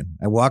walking.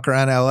 I walk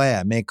around LA.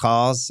 I make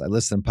calls. I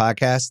listen to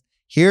podcasts.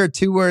 Here are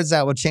 2 words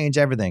that will change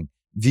everything.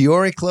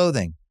 Viore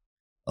Clothing,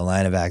 a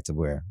line of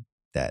activewear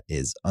that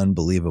is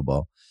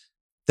unbelievable.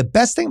 The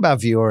best thing about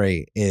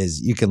Viore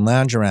is you can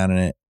lounge around in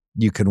it.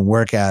 You can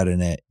work out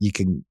in it. You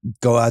can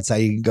go outside.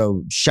 You can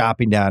go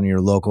shopping down in your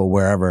local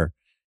wherever.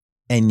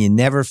 And you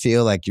never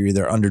feel like you're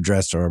either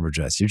underdressed or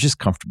overdressed. You're just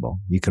comfortable.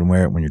 You can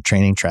wear it when you're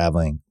training,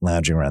 traveling,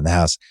 lounging around the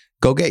house.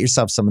 Go get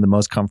yourself some of the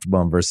most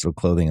comfortable and versatile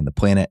clothing on the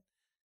planet.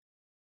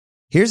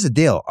 Here's the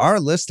deal. Our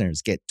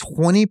listeners get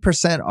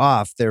 20%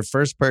 off their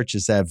first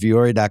purchase at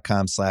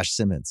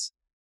Viore.com/Simmons.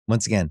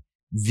 Once again,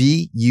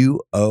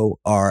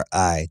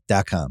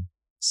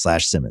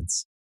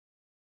 VUORI.com/Simmons.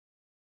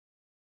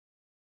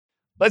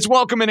 Let's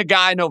welcome in a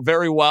guy I know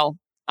very well.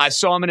 I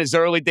saw him in his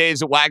early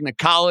days at Wagner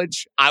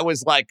College. I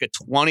was like a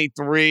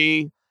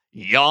 23,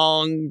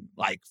 young,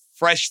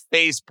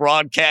 fresh-faced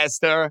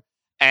broadcaster.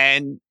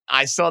 And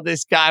I saw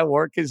this guy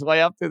work his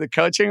way up through the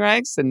coaching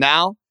ranks. And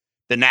now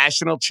the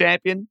national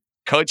champion,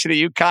 coach of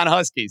the UConn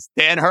Huskies,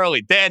 Dan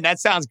Hurley. Dan, that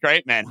sounds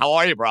great, man. How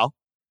are you, bro?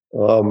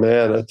 Oh,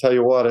 man. I tell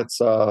you what,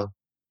 it's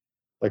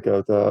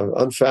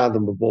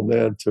unfathomable,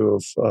 man, to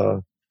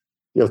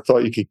have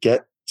thought you could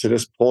get to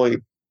this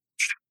point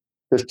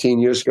 15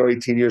 years ago,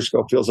 18 years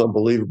ago. Feels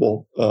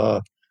unbelievable.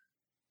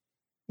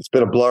 It's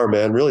been a blur,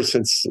 man. Really,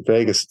 since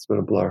Vegas, it's been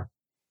a blur.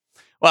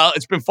 Well,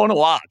 it's been fun to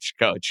watch,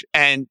 Coach.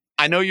 And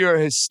I know you're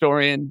a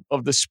historian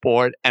of the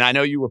sport, and I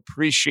know you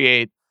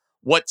appreciate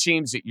what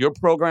teams at your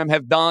program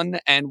have done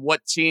and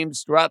what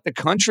teams throughout the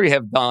country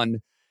have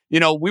done.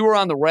 We were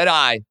on the red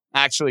eye,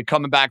 actually,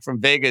 coming back from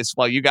Vegas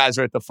while you guys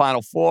are at the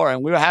Final Four,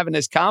 and we were having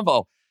this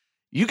convo.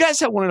 You guys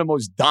had one of the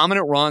most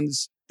dominant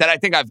runs that I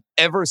think I've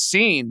ever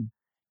seen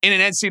in an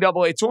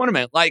NCAA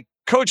tournament.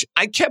 Coach,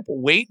 I kept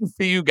waiting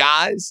for you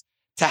guys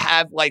to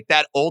have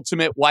that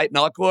ultimate white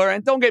knuckler.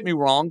 And don't get me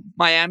wrong,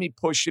 Miami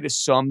pushed you to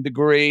some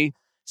degree.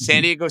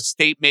 San Diego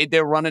State made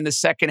their run in the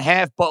second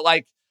half.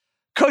 But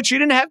Coach, you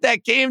didn't have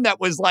that game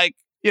that was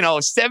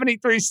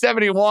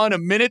 73-71, a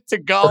minute to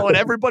go, and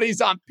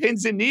everybody's on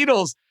pins and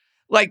needles.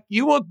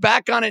 You look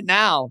back on it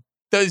now,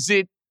 does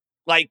it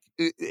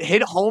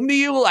hit home to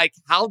you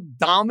how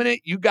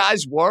dominant you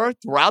guys were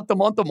throughout the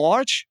month of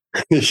March?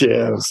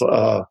 Yeah, it was,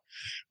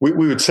 we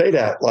would say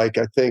that, I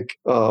think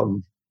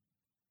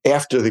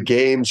after the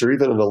games or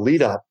even in the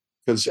lead up,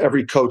 because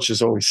every coach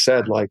has always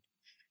said,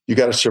 you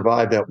got to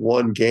survive that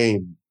one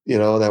game,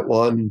 that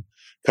one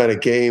kind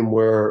of game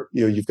where,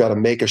 you've got to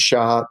make a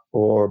shot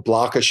or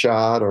block a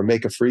shot or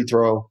make a free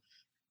throw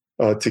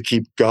to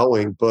keep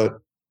going. But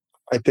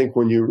I think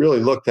when you really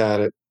looked at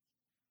it,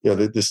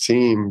 this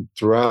team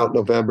throughout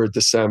November,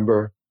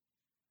 December,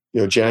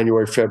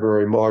 January,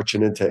 February, March,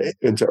 and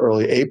into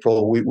early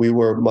April, we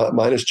were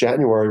minus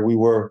January. We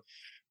were,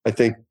 I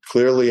think,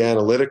 clearly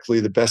analytically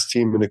the best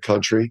team in the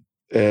country,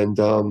 and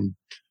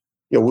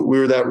we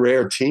were that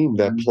rare team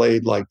that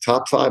played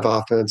top 5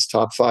 offense,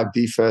 top 5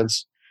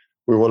 defense.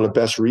 We were one of the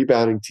best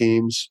rebounding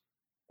teams,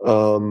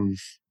 and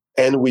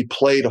we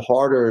played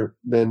harder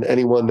than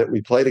anyone that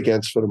we played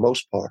against for the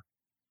most part.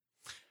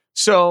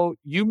 So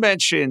you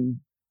mentioned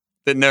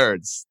the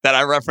nerds that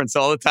I reference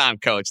all the time,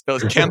 Coach,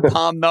 those Ken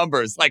Pom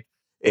numbers.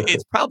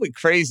 It's probably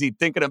crazy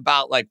thinking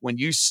about when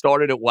you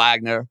started at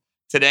Wagner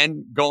to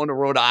then going to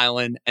Rhode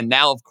Island. And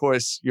now, of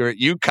course, you're at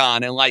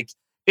UConn. And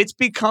it's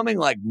becoming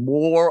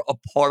more a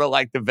part of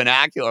the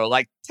vernacular.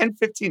 10,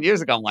 15 years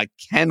ago, I'm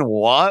Ken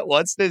what?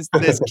 What's this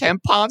Ken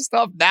Pom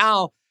stuff?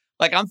 Now,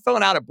 I'm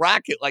filling out a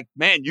bracket.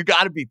 Man, you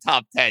got to be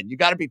top 10. You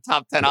got to be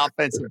top 10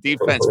 offensive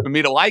defense for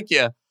me to like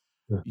you.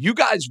 You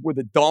guys were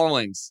the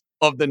darlings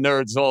of the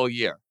nerds all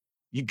year.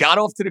 You got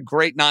off to the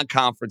great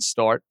non-conference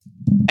start,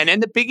 and then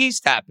the Big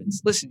East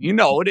happens. Listen,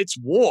 it's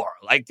war.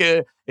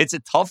 It's a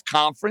tough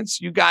conference.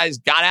 You guys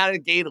got out of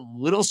the gate a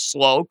little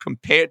slow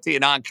compared to your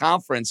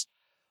non-conference.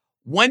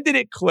 When did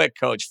it click,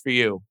 Coach, for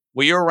you?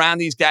 Where you're around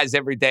these guys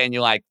every day and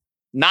you're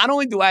not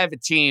only do I have a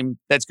team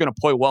that's going to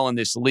play well in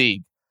this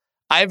league,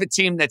 I have a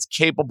team that's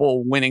capable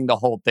of winning the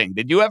whole thing.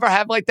 Did you ever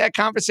have that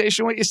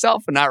conversation with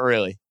yourself, or not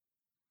really?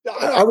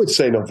 I would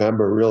say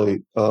November,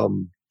 really.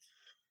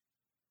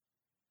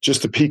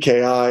 Just the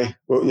PKI,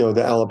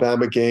 the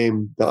Alabama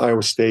game, the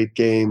Iowa State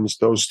games,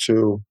 those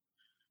two,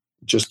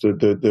 just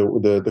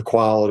the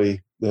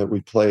quality that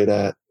we played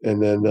at.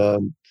 And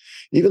then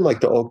even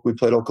we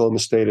played Oklahoma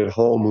State at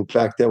home, who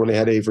back then when they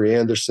had Avery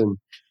Anderson,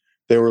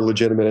 they were a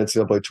legitimate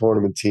NCAA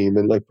tournament team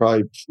and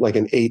probably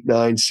an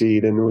 8-9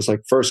 seed. And it was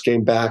first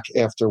game back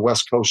after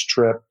West Coast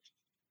trip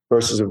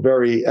versus a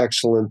very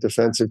excellent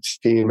defensive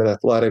team and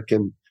athletic.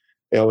 And,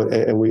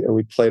 and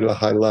we played at a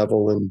high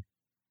level. And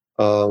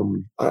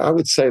I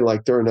would say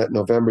during that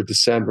November,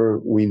 December,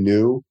 we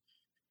knew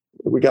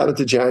we got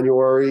into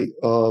January.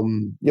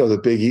 The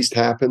Big East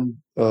happened.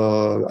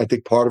 I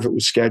think part of it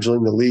was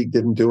scheduling. The league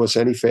didn't do us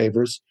any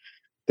favors.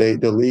 The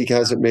league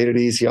hasn't made it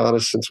easy on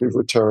us since we've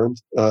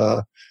returned.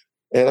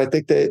 And I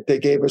think they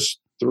gave us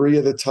 3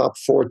 of the top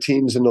 4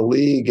 teams in the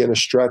league in a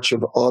stretch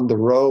of on the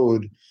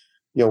road,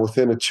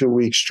 within a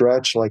 2-week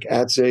stretch, like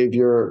at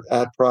Xavier,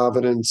 at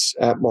Providence,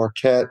 at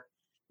Marquette,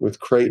 with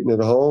Creighton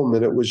at home.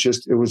 And it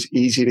was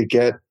easy to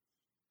get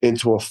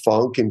into a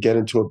funk and get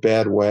into a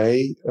bad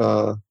way.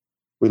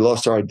 We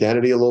lost our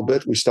identity a little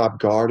bit. We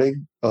stopped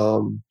guarding.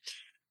 And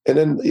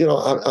then,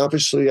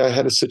 obviously I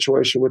had a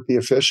situation with the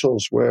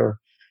officials where,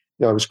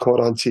 I was caught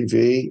on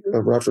TV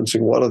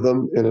referencing one of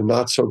them in a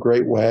not so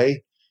great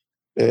way.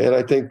 And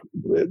I think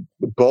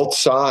both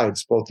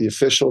sides, both the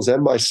officials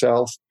and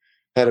myself,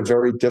 had a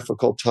very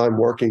difficult time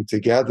working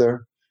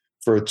together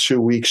for a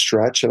 2-week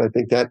stretch. And I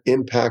think that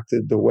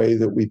impacted the way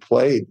that we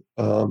played.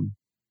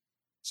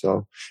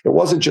 So it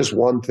wasn't just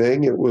one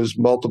thing, it was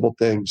multiple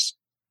things.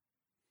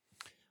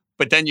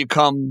 But then you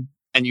come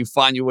and you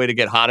find your way to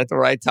get hot at the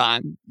right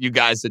time. You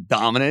guys are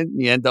dominant.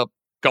 And you end up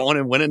going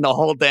and winning the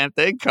whole damn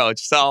thing,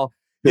 Coach. So,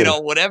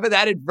 whatever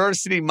that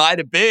adversity might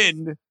have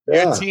been,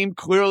 your team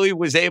clearly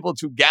was able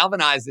to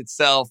galvanize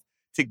itself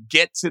to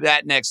get to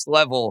that next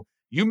level.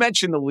 You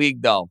mentioned the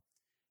league, though.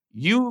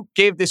 You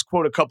gave this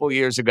quote a couple of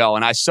years ago,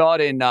 and I saw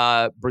it in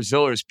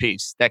Brazil's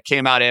piece that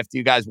came out after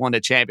you guys won the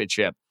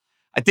championship.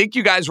 I think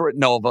you guys were at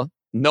Nova.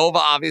 Nova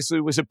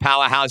obviously was a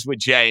powerhouse with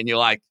Jay, and you're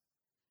like,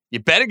 you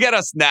better get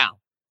us now.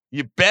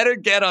 You better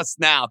get us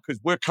now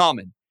because we're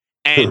coming.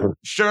 And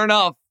sure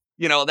enough,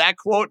 that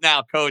quote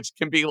now, Coach,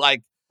 can be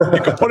like, you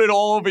can put it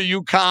all over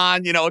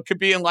UConn. It could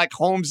be in like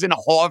homes in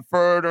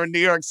Hartford or New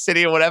York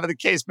City or whatever the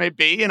case may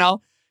be.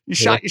 You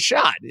shot your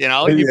shot.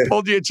 You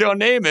pulled your Joe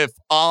Namath.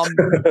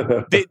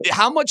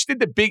 How much did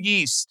the Big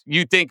East,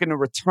 you think, in a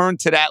return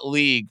to that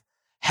league,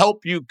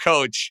 help you,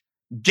 Coach,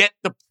 get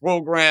the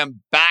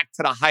program back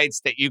to the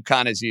heights that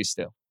UConn is used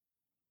to?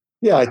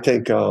 Yeah, I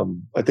think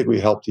we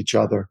helped each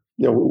other.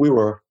 We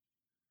were,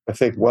 I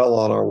think, well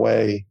on our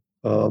way.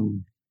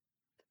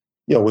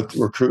 With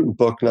recruiting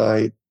book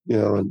night,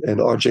 and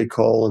RJ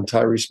Cole and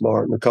Tyrese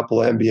Martin, a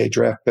couple of NBA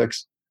draft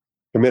picks,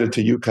 committed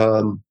to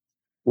UConn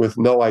with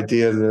no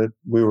idea that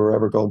we were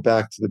ever going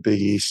back to the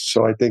Big East.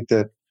 So I think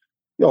that,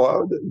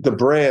 the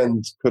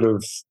brand could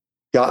have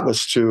gotten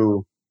us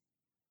to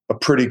a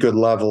pretty good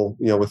level,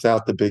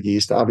 without the Big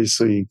East.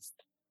 Obviously,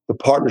 the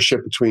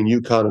partnership between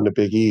UConn and the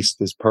Big East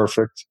is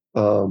perfect.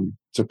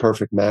 It's a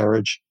perfect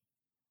marriage.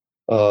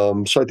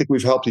 So I think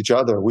we've helped each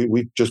other.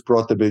 We just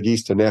brought the Big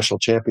East to national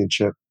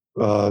championship.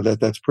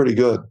 That's pretty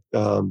good.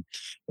 And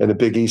the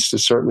Big East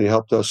has certainly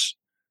helped us,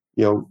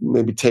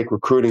 maybe take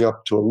recruiting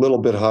up to a little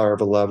bit higher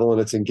of a level,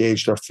 and it's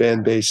engaged our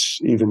fan base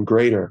even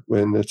greater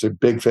when it's a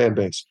big fan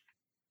base.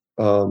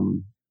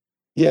 And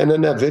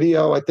then that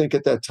video, I think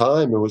at that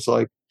time, it was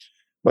like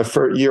my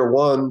first year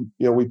one,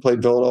 we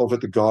played Villanova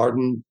at the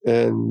Garden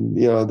and,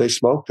 they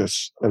smoked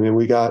us. I mean,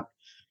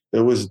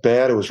 it was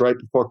bad. It was right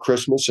before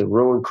Christmas. It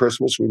ruined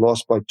Christmas. We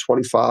lost by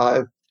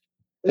 25.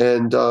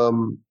 And,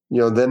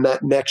 then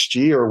that next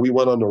year we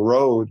went on the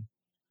road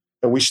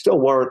and we still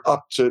weren't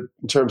up to,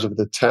 in terms of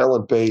the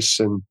talent base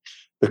and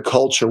the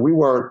culture, we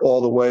weren't all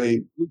the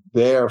way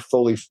there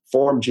fully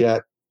formed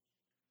yet.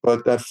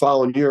 But that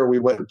following year we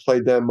went and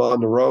played them on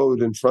the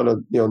road in front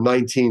of,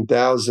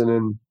 19,000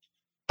 and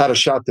had a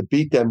shot to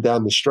beat them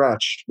down the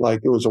stretch.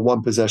 Like it was a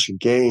 1-possession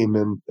game.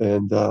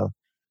 And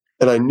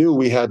I knew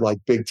we had like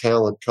big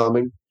talent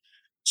coming.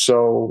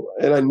 So,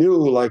 and I knew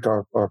like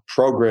our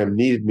program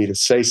needed me to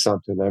say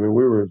something. I mean,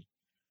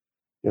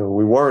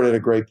 we weren't in a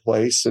great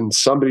place and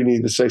somebody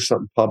needed to say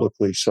something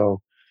publicly.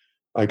 So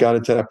I got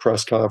into that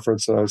press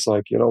conference and I was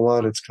like, you know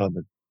what, it's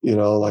coming.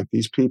 Like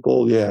these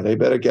people, they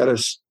better get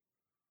us,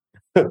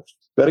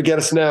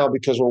 now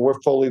because when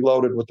we're fully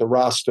loaded with the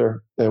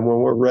roster and when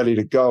we're ready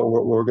to go,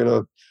 we're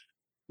going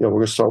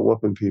to start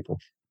whooping people.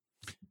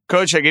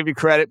 Coach, I give you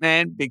credit,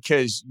 man,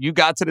 because you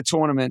got to the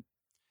tournament.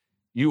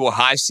 You were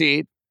high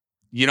seed.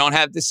 You don't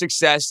have the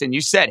success. And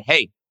you said,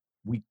 hey,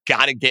 we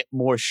got to get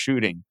more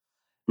shooting.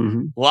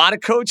 Mm-hmm. A lot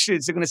of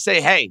coaches are going to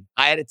say, hey,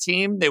 I had a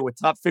team. They were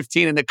top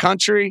 15 in the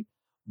country.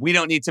 We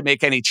don't need to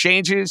make any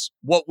changes.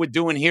 What we're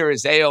doing here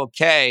is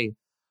A-OK.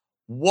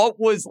 What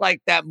was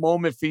like that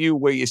moment for you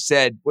where you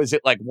said, was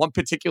it like one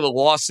particular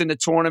loss in the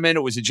tournament?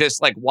 Or was it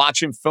just like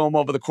watching film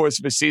over the course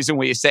of a season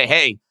where you say,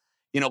 hey,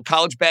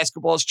 college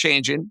basketball is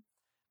changing.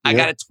 I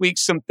got to tweak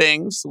some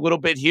things, a little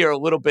bit here, a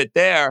little bit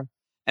there.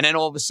 And then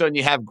all of a sudden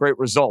you have great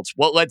results.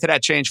 What led to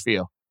that change for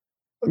you?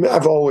 I mean,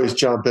 I've always,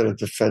 John, been a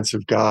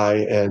defensive guy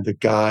and a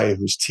guy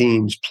whose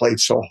teams played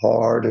so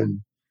hard.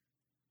 And,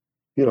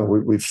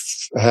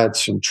 I've had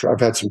some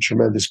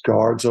tremendous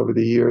guards over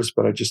the years,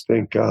 but I just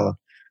think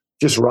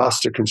just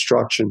roster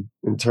construction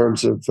in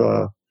terms of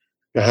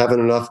having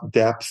enough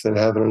depth and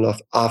having enough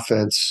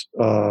offense,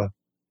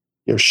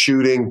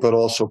 shooting, but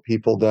also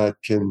people that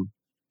can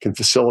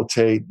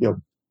facilitate,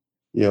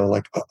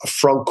 like a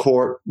front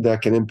court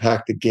that can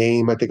impact the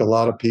game. I think a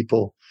lot of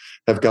people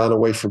have gone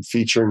away from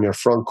featuring their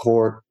front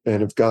court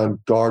and have gone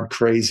guard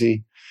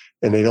crazy,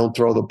 and they don't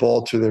throw the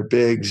ball to their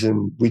bigs,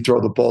 and we throw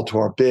the ball to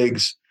our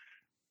bigs.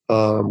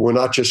 We're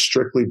not just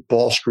strictly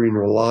ball screen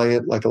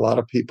reliant like a lot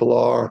of people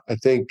are. I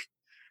think,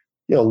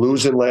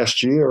 losing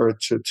last year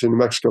to New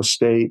Mexico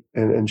State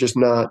and just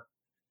not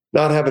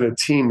having a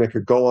team that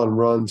could go on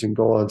runs and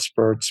go on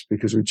spurts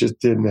because we just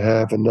didn't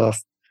have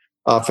enough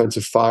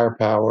offensive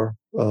firepower.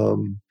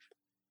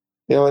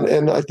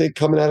 And I think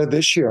coming out of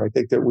this year, I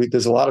think that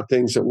there's a lot of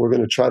things that we're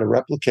going to try to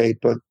replicate,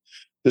 but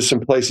there's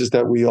some places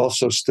that we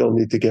also still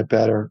need to get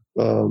better,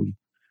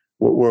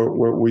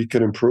 where we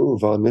can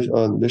improve on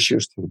this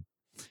year's team.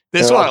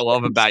 This is what I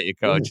love about you,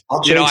 Coach.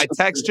 I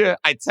text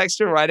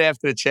you right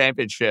after the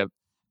championship,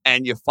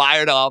 and you're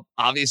fired up.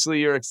 Obviously,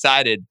 you're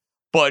excited,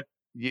 but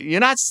you're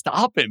not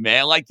stopping,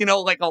 man. Like a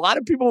lot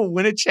of people who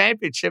win a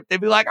championship,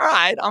 they'd be like, all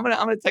right, I'm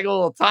gonna take a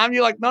little time.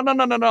 You're like, no.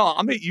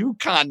 I'm at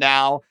UConn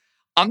now.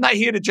 I'm not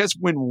here to just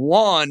win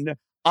one.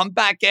 I'm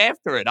back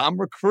after it. I'm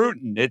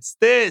recruiting. It's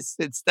this,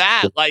 it's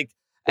that.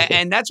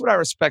 And that's what I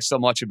respect so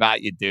much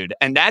about you, dude.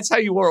 And that's how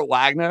you were at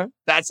Wagner.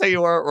 That's how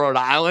you were at Rhode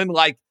Island.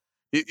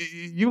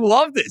 You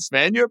love this,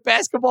 man. You're a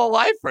basketball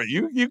lifer.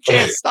 You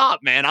can't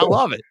stop, man. I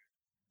love it.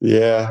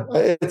 Yeah,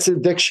 it's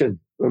addiction.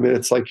 I mean,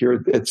 it's like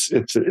it's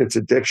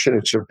addiction.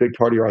 It's a big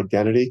part of your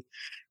identity.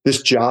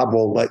 This job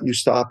won't let you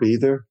stop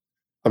either.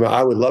 I mean,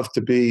 I would love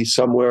to be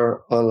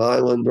somewhere on an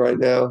island right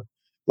now,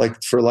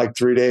 for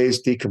 3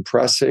 days,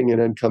 decompressing, and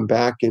then come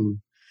back and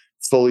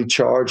fully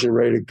charged and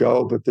ready to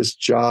go. But this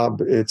job,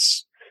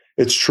 it's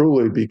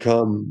truly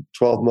become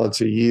 12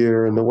 months a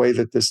year, and the way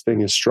that this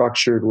thing is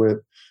structured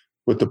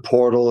with the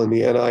portal and the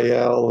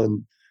NIL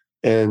and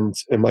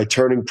my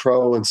turning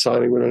pro and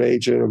signing with an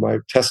agent, and my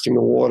testing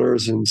the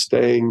waters and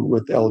staying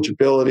with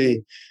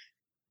eligibility.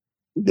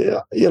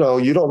 You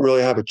don't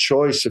really have a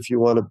choice if you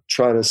want to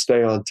try to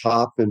stay on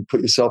top and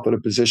put yourself in a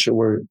position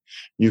where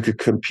you could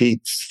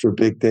compete for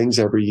big things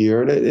every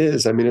year. And it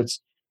is. I mean,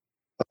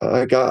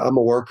 I'm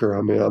a worker.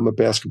 I mean, I'm a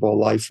basketball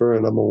lifer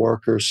and I'm a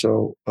worker.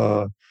 So,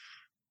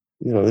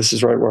 this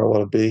is right where I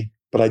want to be.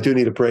 But I do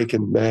need a break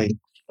in May.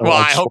 Well,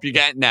 I hope you're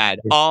getting that.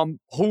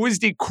 Who is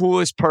the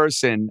coolest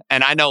person?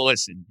 And I know,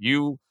 listen,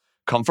 you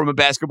come from a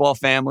basketball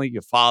family,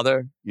 your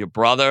father, your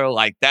brother,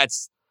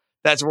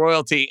 that's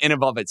royalty in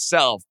and of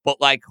itself. But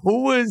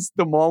who was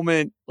the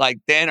moment,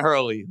 Dan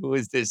Hurley, who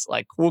is this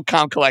cool,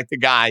 calm, collected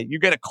guy? You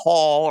get a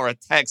call or a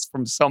text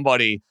from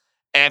somebody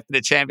after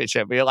the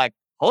championship. You're like,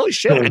 holy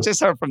shit, I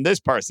just heard from this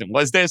person.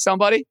 Was there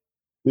somebody?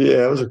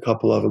 Yeah, it was a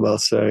couple of them. I'll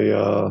say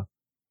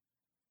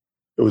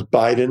it was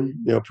Biden,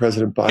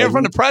 President Biden. Hear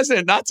from the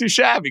president, not too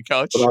shabby,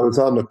 Coach. But I was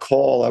on the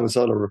call. I was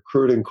on a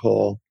recruiting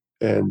call,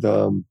 and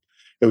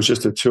it was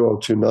just a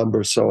 202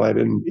 number, so I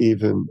didn't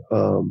even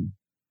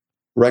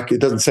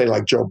it doesn't say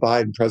Joe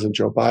Biden, President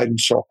Joe Biden,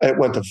 so it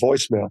went to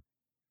voicemail.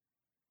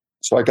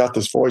 So I got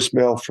this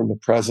voicemail from the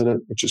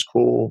president, which is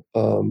cool.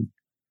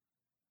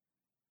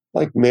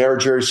 Mayor of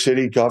Jersey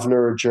City,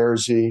 Governor of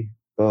Jersey,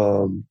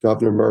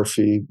 Governor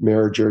Murphy,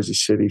 Mayor of Jersey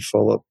City,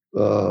 Phillip,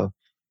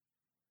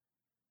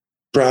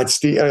 Brad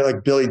Steve,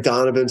 Billy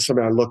Donovan,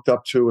 somebody I looked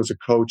up to as a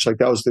coach. That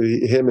was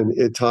him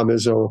and Tom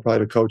Izzo were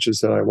probably the coaches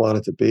that I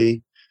wanted to be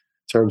in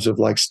terms of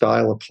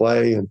style of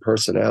play and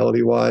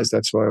personality wise.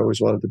 That's who I always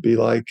wanted to be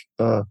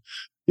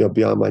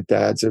beyond my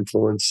dad's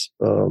influence.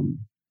 And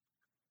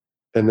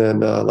then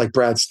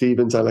Brad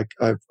Stevens,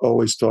 I've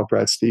always thought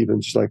Brad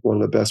Stevens is one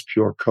of the best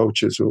pure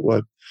coaches with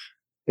what.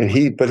 And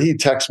he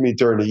texted me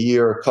during the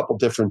year a couple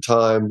different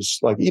times,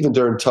 even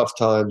during tough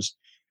times,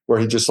 where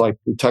he just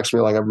he texted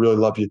me I really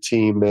love your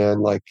team,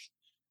 man.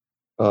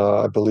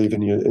 I believe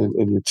in you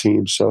in your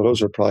team. So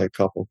those are probably a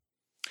couple.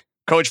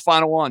 Coach,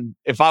 final one.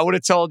 If I would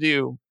have told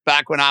you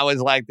back when I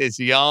was this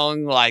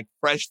young,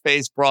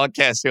 fresh-faced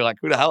broadcaster,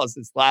 who the hell is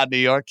this loud New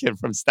York kid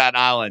from Staten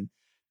Island,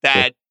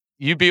 that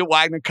you beat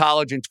Wagner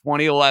College in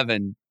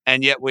 2011,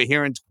 and yet we're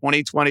here in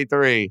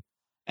 2023,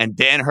 and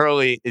Dan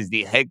Hurley is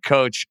the head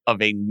coach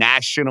of a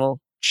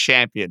national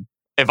champion.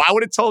 If I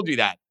would have told you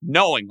that,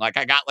 knowing, I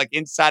got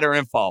insider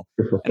info,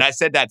 and I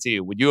said that to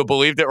you, would you have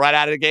believed it right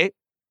out of the gate?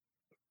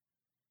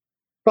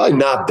 Probably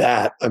not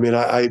that. I mean,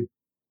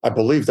 I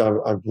believed I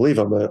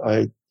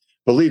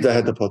believed I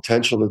had the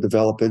potential to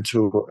develop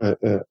into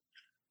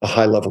a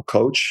high level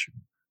coach,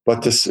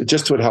 but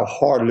just with how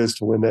hard it is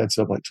to win that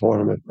NCAA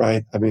tournament,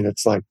 right? I mean,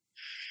 it's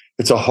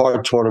a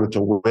hard tournament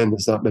to win.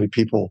 There's not many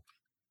people,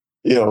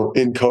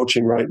 in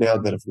coaching right now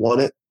that have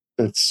won it.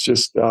 It's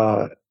just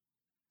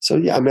so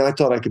yeah. I mean, I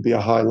thought I could be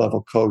a high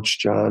level coach,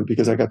 John,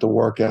 because I got the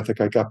work ethic,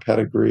 I got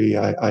pedigree,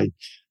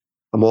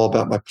 I'm all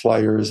about my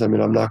players. I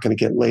mean, I'm not going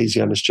to get lazy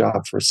on this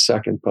job for a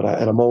second,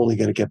 and I'm only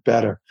going to get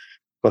better.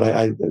 But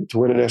to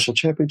win a national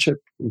championship,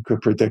 you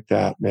could predict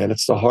that, man.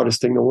 It's the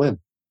hardest thing to win.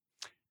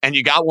 And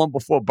you got one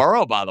before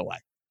Burrow, by the way.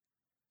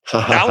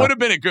 That would have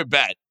been a good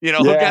bet.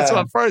 Who gets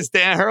one first,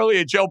 Dan Hurley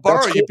or Joe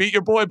Burrow? Cool. You beat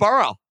your boy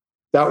Burrow.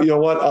 You know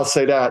what? I'll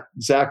say that.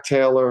 Zach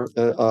Taylor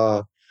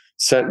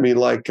sent me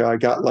I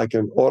got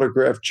an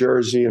autographed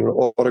jersey and an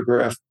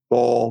autographed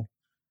ball.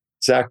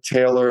 Zach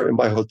Taylor in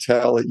my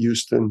hotel at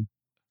Houston.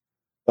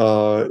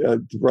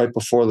 right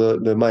before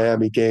the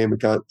Miami game.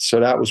 So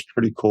that was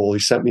pretty cool. He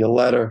sent me a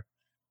letter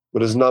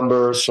with his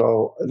number,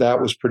 so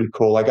that was pretty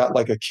cool. I got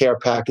like a care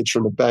package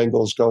from the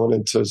Bengals going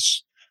into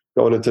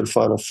the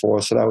Final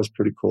Four, so that was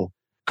pretty cool.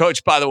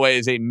 Coach, by the way,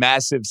 is a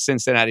massive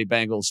Cincinnati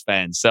Bengals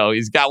fan. So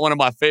he's got one of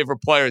my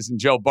favorite players in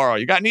Joe Burrow.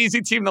 You got an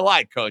easy team to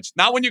like, Coach.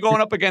 Not when you're going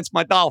up against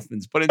my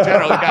Dolphins, but in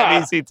general, you got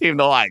an easy team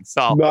to like.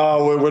 So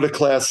no, we're the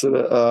class.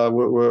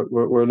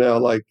 We're now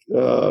like,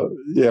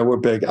 we're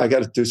big. I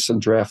got to do some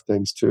draft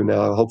things too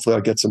now. Hopefully,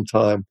 I'll get some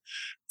time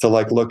to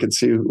like look and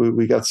see.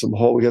 We got some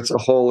hole. We got a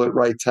hole at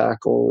right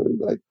tackle. And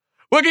like,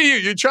 look at you.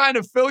 You're trying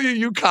to fill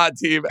your UConn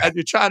team, and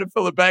you're trying to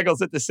fill the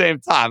Bengals at the same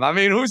time. I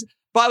mean,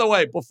 by the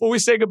way, before we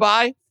say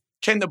goodbye,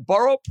 can the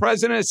borough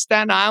president of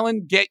Staten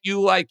Island get you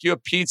like your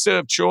pizza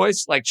of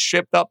choice, like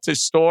shipped up to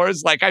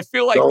stores? Like, I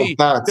feel like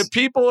the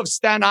people of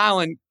Staten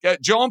Island,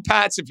 Joe and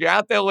Pats, if you're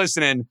out there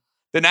listening,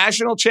 the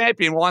national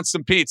champion wants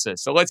some pizza.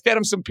 So let's get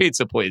him some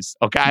pizza, please.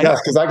 Okay? Yeah,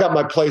 because I got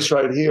my place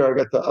right here. I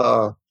got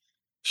the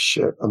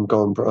shit. I'm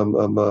going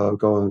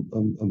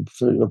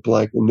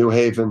blank in New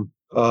Haven.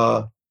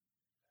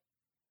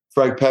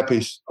 Frank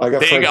Pepe's.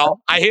 There you go.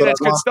 I hear that's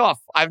good stuff.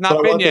 I've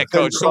not been yet,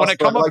 Coach. So when I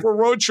come up for a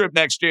road trip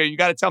next year, you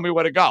got to tell me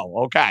where to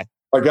go. Okay.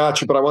 I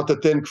got you, but I want the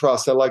thin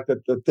crust. I like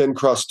the thin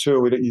crust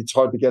too. It's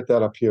hard to get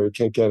that up here. You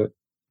can't get it.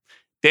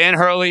 Dan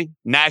Hurley,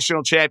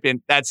 national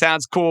champion. That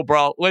sounds cool,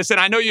 bro. Listen,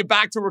 I know you're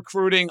back to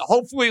recruiting.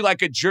 Hopefully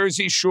like a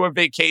Jersey Shore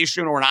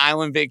vacation or an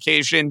island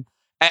vacation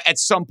at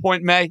some point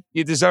in May.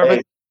 You deserve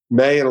it.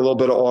 May and a little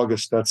bit of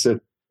August. That's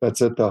it.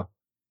 That's it, though.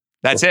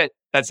 That's it.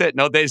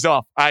 No days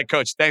off. All right,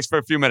 Coach. Thanks for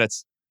a few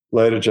minutes.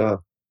 Later, John.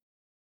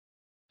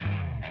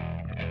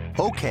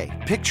 Okay,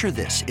 picture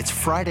this. It's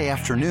Friday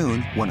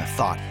afternoon when a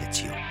thought hits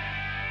you.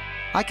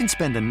 I can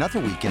spend another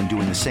weekend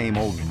doing the same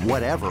old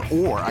whatever,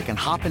 or I can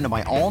hop into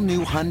my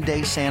all-new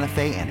Hyundai Santa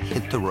Fe and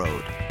hit the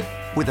road.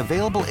 With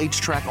available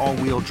H-Track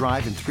all-wheel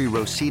drive and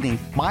 3-row seating,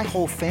 my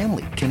whole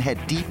family can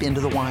head deep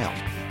into the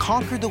wild.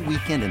 Conquer the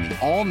weekend in the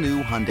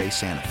all-new Hyundai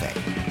Santa Fe.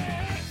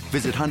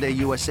 Visit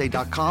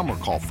HyundaiUSA.com or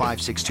call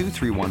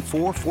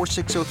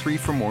 562-314-4603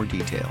 for more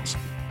details.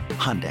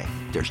 Hyundai,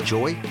 there's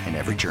joy in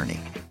every journey.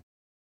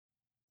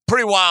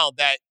 Pretty wild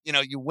that,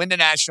 you win the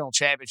national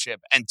championship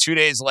and 2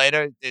 days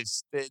later,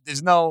 there's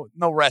no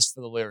rest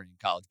for the Leary in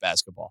college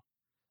basketball.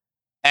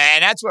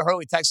 And that's what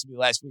Hurley texted me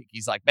last week.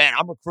 He's like, man,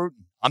 I'm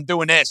recruiting. I'm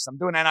doing this. I'm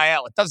doing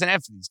NIL. It doesn't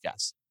end for these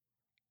guys.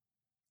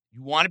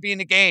 You want to be in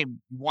the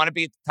game. You want to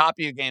be at the top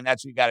of your game.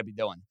 That's what you got to be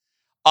doing.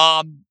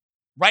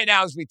 Right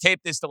now, as we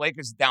tape this, the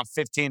Lakers are down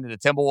 15 to the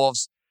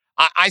Timberwolves.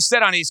 I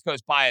said on East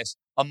Coast Bias,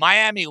 a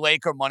Miami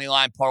Laker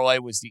moneyline parlay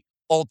was the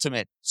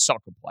ultimate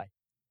sucker play.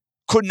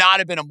 Could not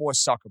have been a more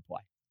sucker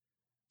play.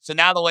 So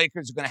now the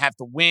Lakers are going to have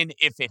to win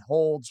if it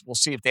holds. We'll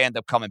see if they end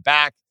up coming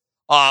back.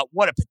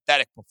 What a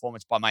pathetic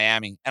performance by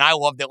Miami. And I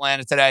loved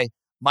Atlanta today.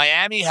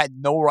 Miami had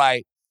no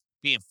right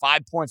being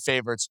 5-point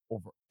favorites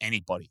over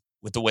anybody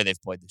with the way they've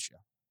played this year.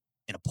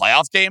 In a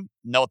playoff game,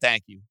 no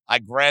thank you. I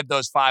grabbed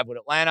those 5 with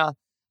Atlanta.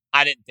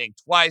 I didn't think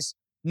twice.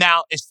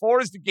 Now, as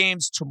far as the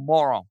games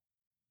tomorrow,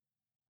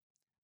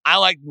 I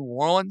like New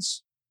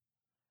Orleans.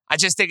 I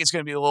just think it's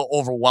going to be a little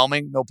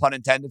overwhelming, no pun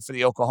intended, for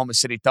the Oklahoma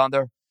City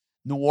Thunder.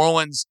 New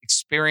Orleans,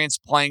 experience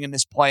playing in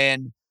this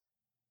play-in,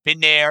 been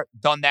there,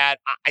 done that.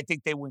 I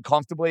think they win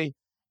comfortably.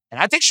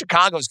 And I think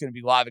Chicago is going to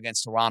be live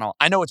against Toronto.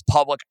 I know it's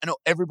public. I know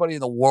everybody in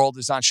the world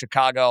is on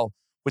Chicago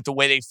with the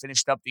way they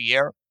finished up the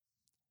year.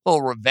 A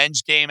little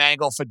revenge game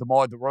angle for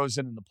DeMar DeRozan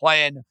in the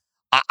play-in.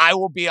 I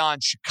will be on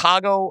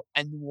Chicago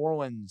and New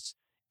Orleans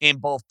in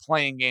both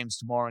playing games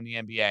tomorrow in the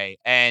NBA.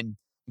 And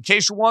in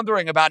case you're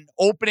wondering about an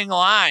opening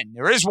line,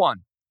 there is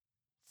one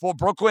for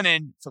Brooklyn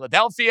and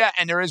Philadelphia,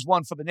 and there is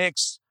one for the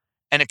Knicks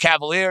and the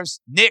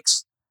Cavaliers.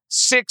 Knicks,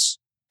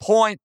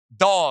 6-point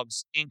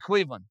dogs in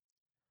Cleveland.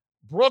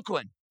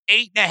 Brooklyn,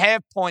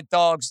 8.5-point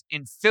dogs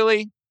in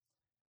Philly.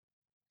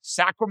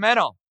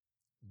 Sacramento,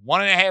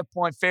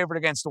 1.5-point favorite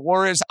against the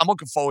Warriors. I'm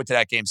looking forward to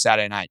that game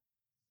Saturday night.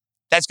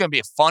 That's going to be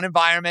a fun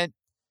environment.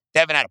 They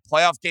haven't had a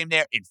playoff game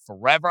there in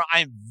forever. I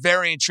am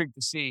very intrigued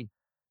to see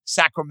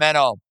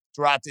Sacramento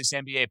throughout this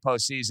NBA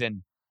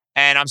postseason.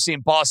 And I'm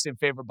seeing Boston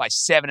favored by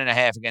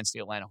 7.5 against the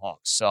Atlanta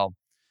Hawks. So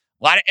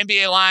a lot of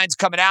NBA lines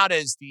coming out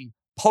as the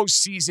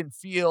postseason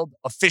field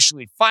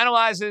officially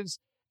finalizes.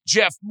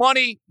 Jeff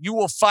Money, you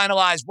will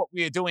finalize what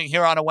we are doing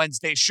here on a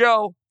Wednesday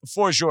show. The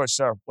floor is yours,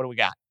 sir. What do we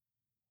got?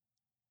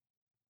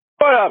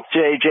 What up,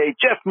 JJ?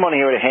 Jeff Money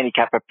here with a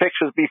handicapper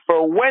pictures.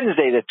 Before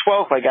Wednesday the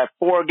 12th, I got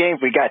 4 games.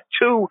 We got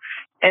 2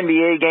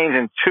 NBA games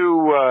and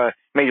 2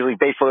 Major League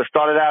Baseball that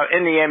started out.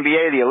 In the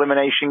NBA, the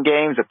elimination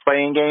games, the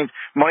playing games.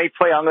 Money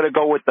play, I'm going to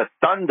go with the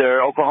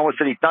Thunder, Oklahoma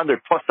City Thunder,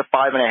 plus the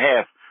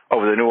 5.5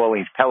 over the New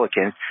Orleans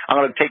Pelicans. I'm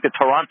going to take the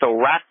Toronto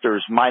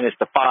Raptors minus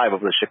the 5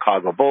 over the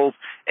Chicago Bulls.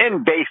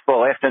 In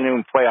baseball,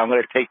 afternoon play, I'm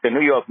going to take the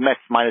New York Mets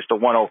minus the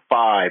 105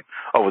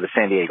 over the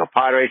San Diego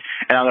Padres.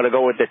 And I'm going to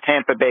go with the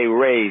Tampa Bay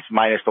Rays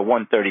minus the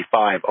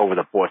 135 over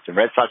the Boston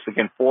Red Sox.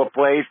 Again, 4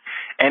 plays.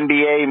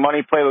 NBA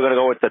money play, we're going to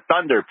go with the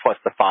Thunder plus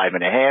the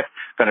 5.5.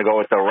 Going to go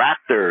with the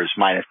Raptors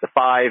minus the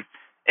 5.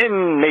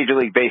 In Major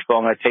League Baseball,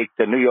 I'm going to take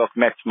the New York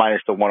Mets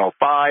minus the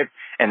 105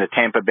 and the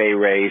Tampa Bay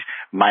Rays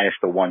minus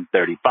the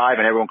 135.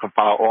 And everyone can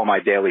follow all my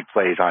daily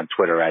plays on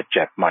Twitter at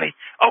Jeff Money.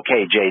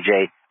 Okay,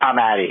 JJ, I'm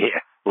out of here.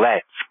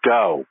 Let's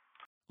go.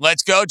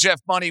 Let's go,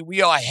 Jeff Money.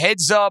 We are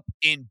heads up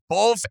in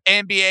both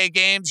NBA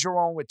games. You're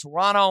rolling with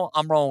Toronto.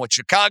 I'm rolling with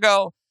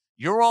Chicago.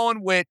 You're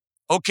rolling with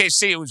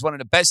OKC, who's one of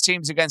the best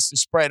teams against the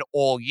spread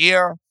all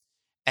year.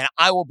 And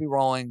I will be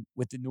rolling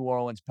with the New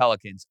Orleans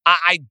Pelicans.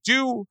 I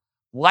do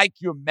like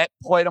your Met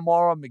play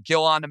tomorrow.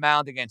 McGill on the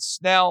mound against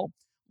Snell.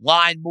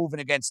 Line moving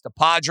against the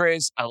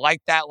Padres. I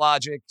like that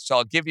logic. So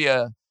I'll give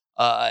you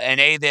an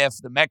A there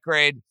for the Met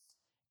grade.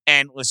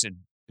 And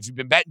listen, if you've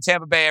been betting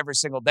Tampa Bay every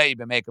single day, you've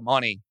been making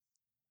money.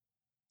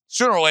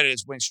 Sooner or later,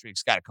 this win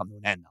streak's got to come to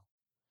an end, though.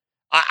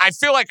 I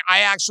feel like I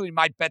actually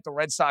might bet the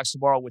Red Sox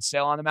tomorrow with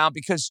Sale on the mound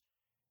because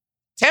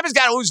Tampa's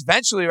got to lose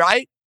eventually,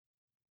 right?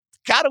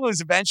 Got to lose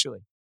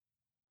eventually.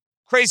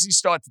 Crazy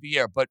start to the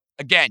year. But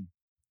again,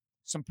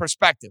 some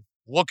perspective.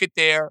 Look at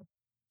their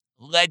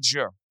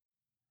ledger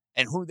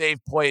and who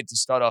they've played to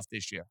start off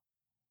this year.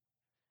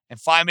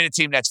 And find me a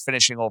team that's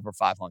finishing over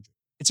 500.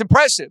 It's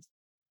impressive.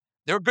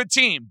 They're a good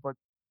team, but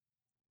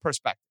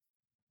perspective.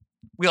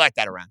 We like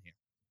that around here.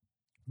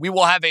 We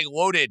will have a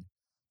loaded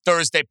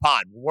Thursday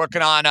pod. We're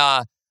working on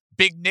a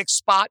big Knicks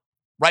spot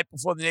right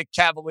before the Knicks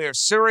Cavaliers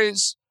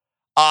series.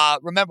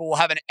 Remember, we'll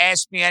have an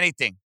Ask Me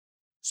Anything.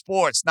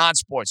 Sports,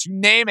 non-sports, you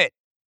name it.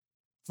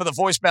 For the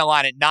voicemail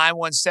line at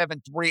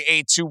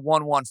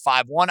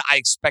 917-382-1151. I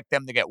expect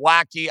them to get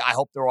wacky. I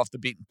hope they're off the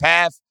beaten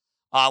path.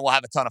 We'll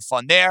have a ton of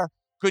fun there.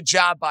 Good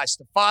job by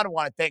Stefan. I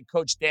want to thank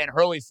Coach Dan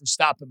Hurley for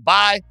stopping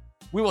by.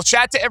 We will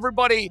chat to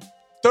everybody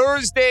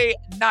Thursday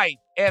night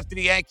after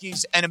the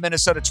Yankees and the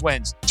Minnesota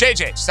Twins.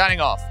 JJ,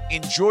 signing off.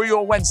 Enjoy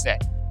your Wednesday.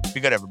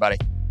 Be good, everybody.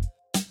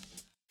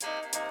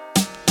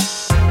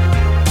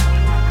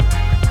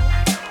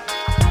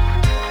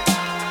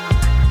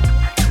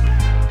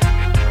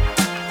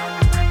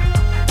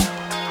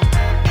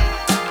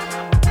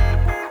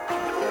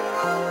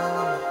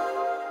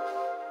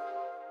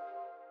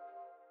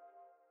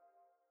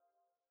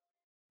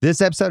 This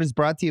episode is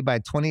brought to you by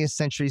 20th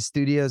Century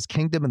Studios'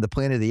 Kingdom of the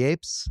Planet of the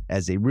Apes.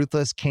 As a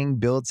ruthless king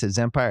builds his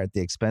empire at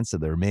the expense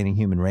of the remaining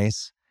human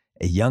race,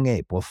 a young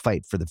ape will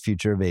fight for the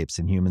future of apes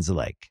and humans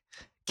alike.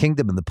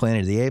 Kingdom of the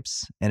Planet of the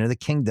Apes. Enter the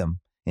kingdom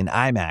in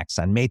IMAX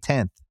on May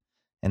 10th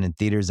and in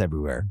theaters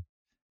everywhere.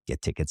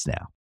 Get tickets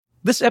now.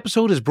 This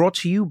episode is brought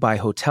to you by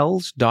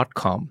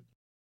Hotels.com.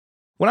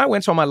 When I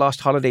went on my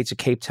last holiday to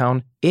Cape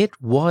Town, it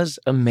was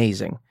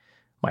amazing.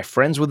 My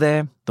friends were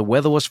there, the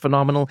weather was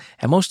phenomenal,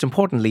 and most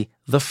importantly,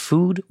 the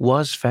food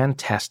was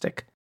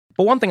fantastic.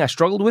 But one thing I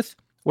struggled with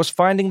was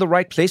finding the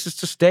right places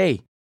to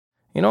stay.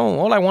 You know,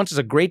 all I want is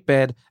a great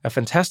bed, a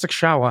fantastic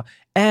shower,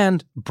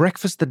 and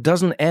breakfast that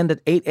doesn't end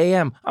at 8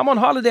 a.m. I'm on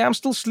holiday, I'm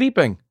still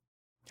sleeping.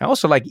 I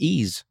also like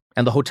ease,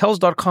 and the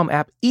Hotels.com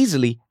app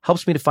easily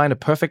helps me to find a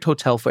perfect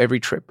hotel for every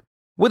trip.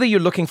 Whether you're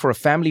looking for a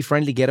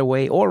family-friendly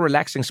getaway or a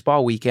relaxing spa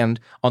weekend,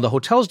 on the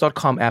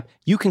Hotels.com app,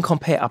 you can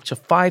compare up to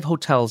 5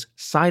 hotels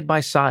side by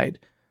side.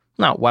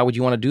 Now, why would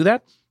you want to do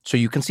that? So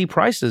you can see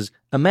prices,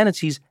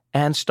 amenities,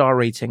 and star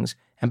ratings.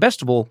 And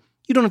best of all,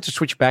 you don't have to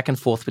switch back and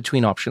forth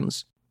between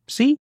options.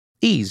 See?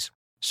 Ease.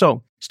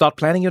 So, start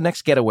planning your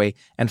next getaway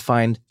and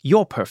find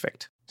your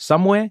perfect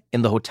somewhere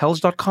in the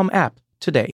Hotels.com app today.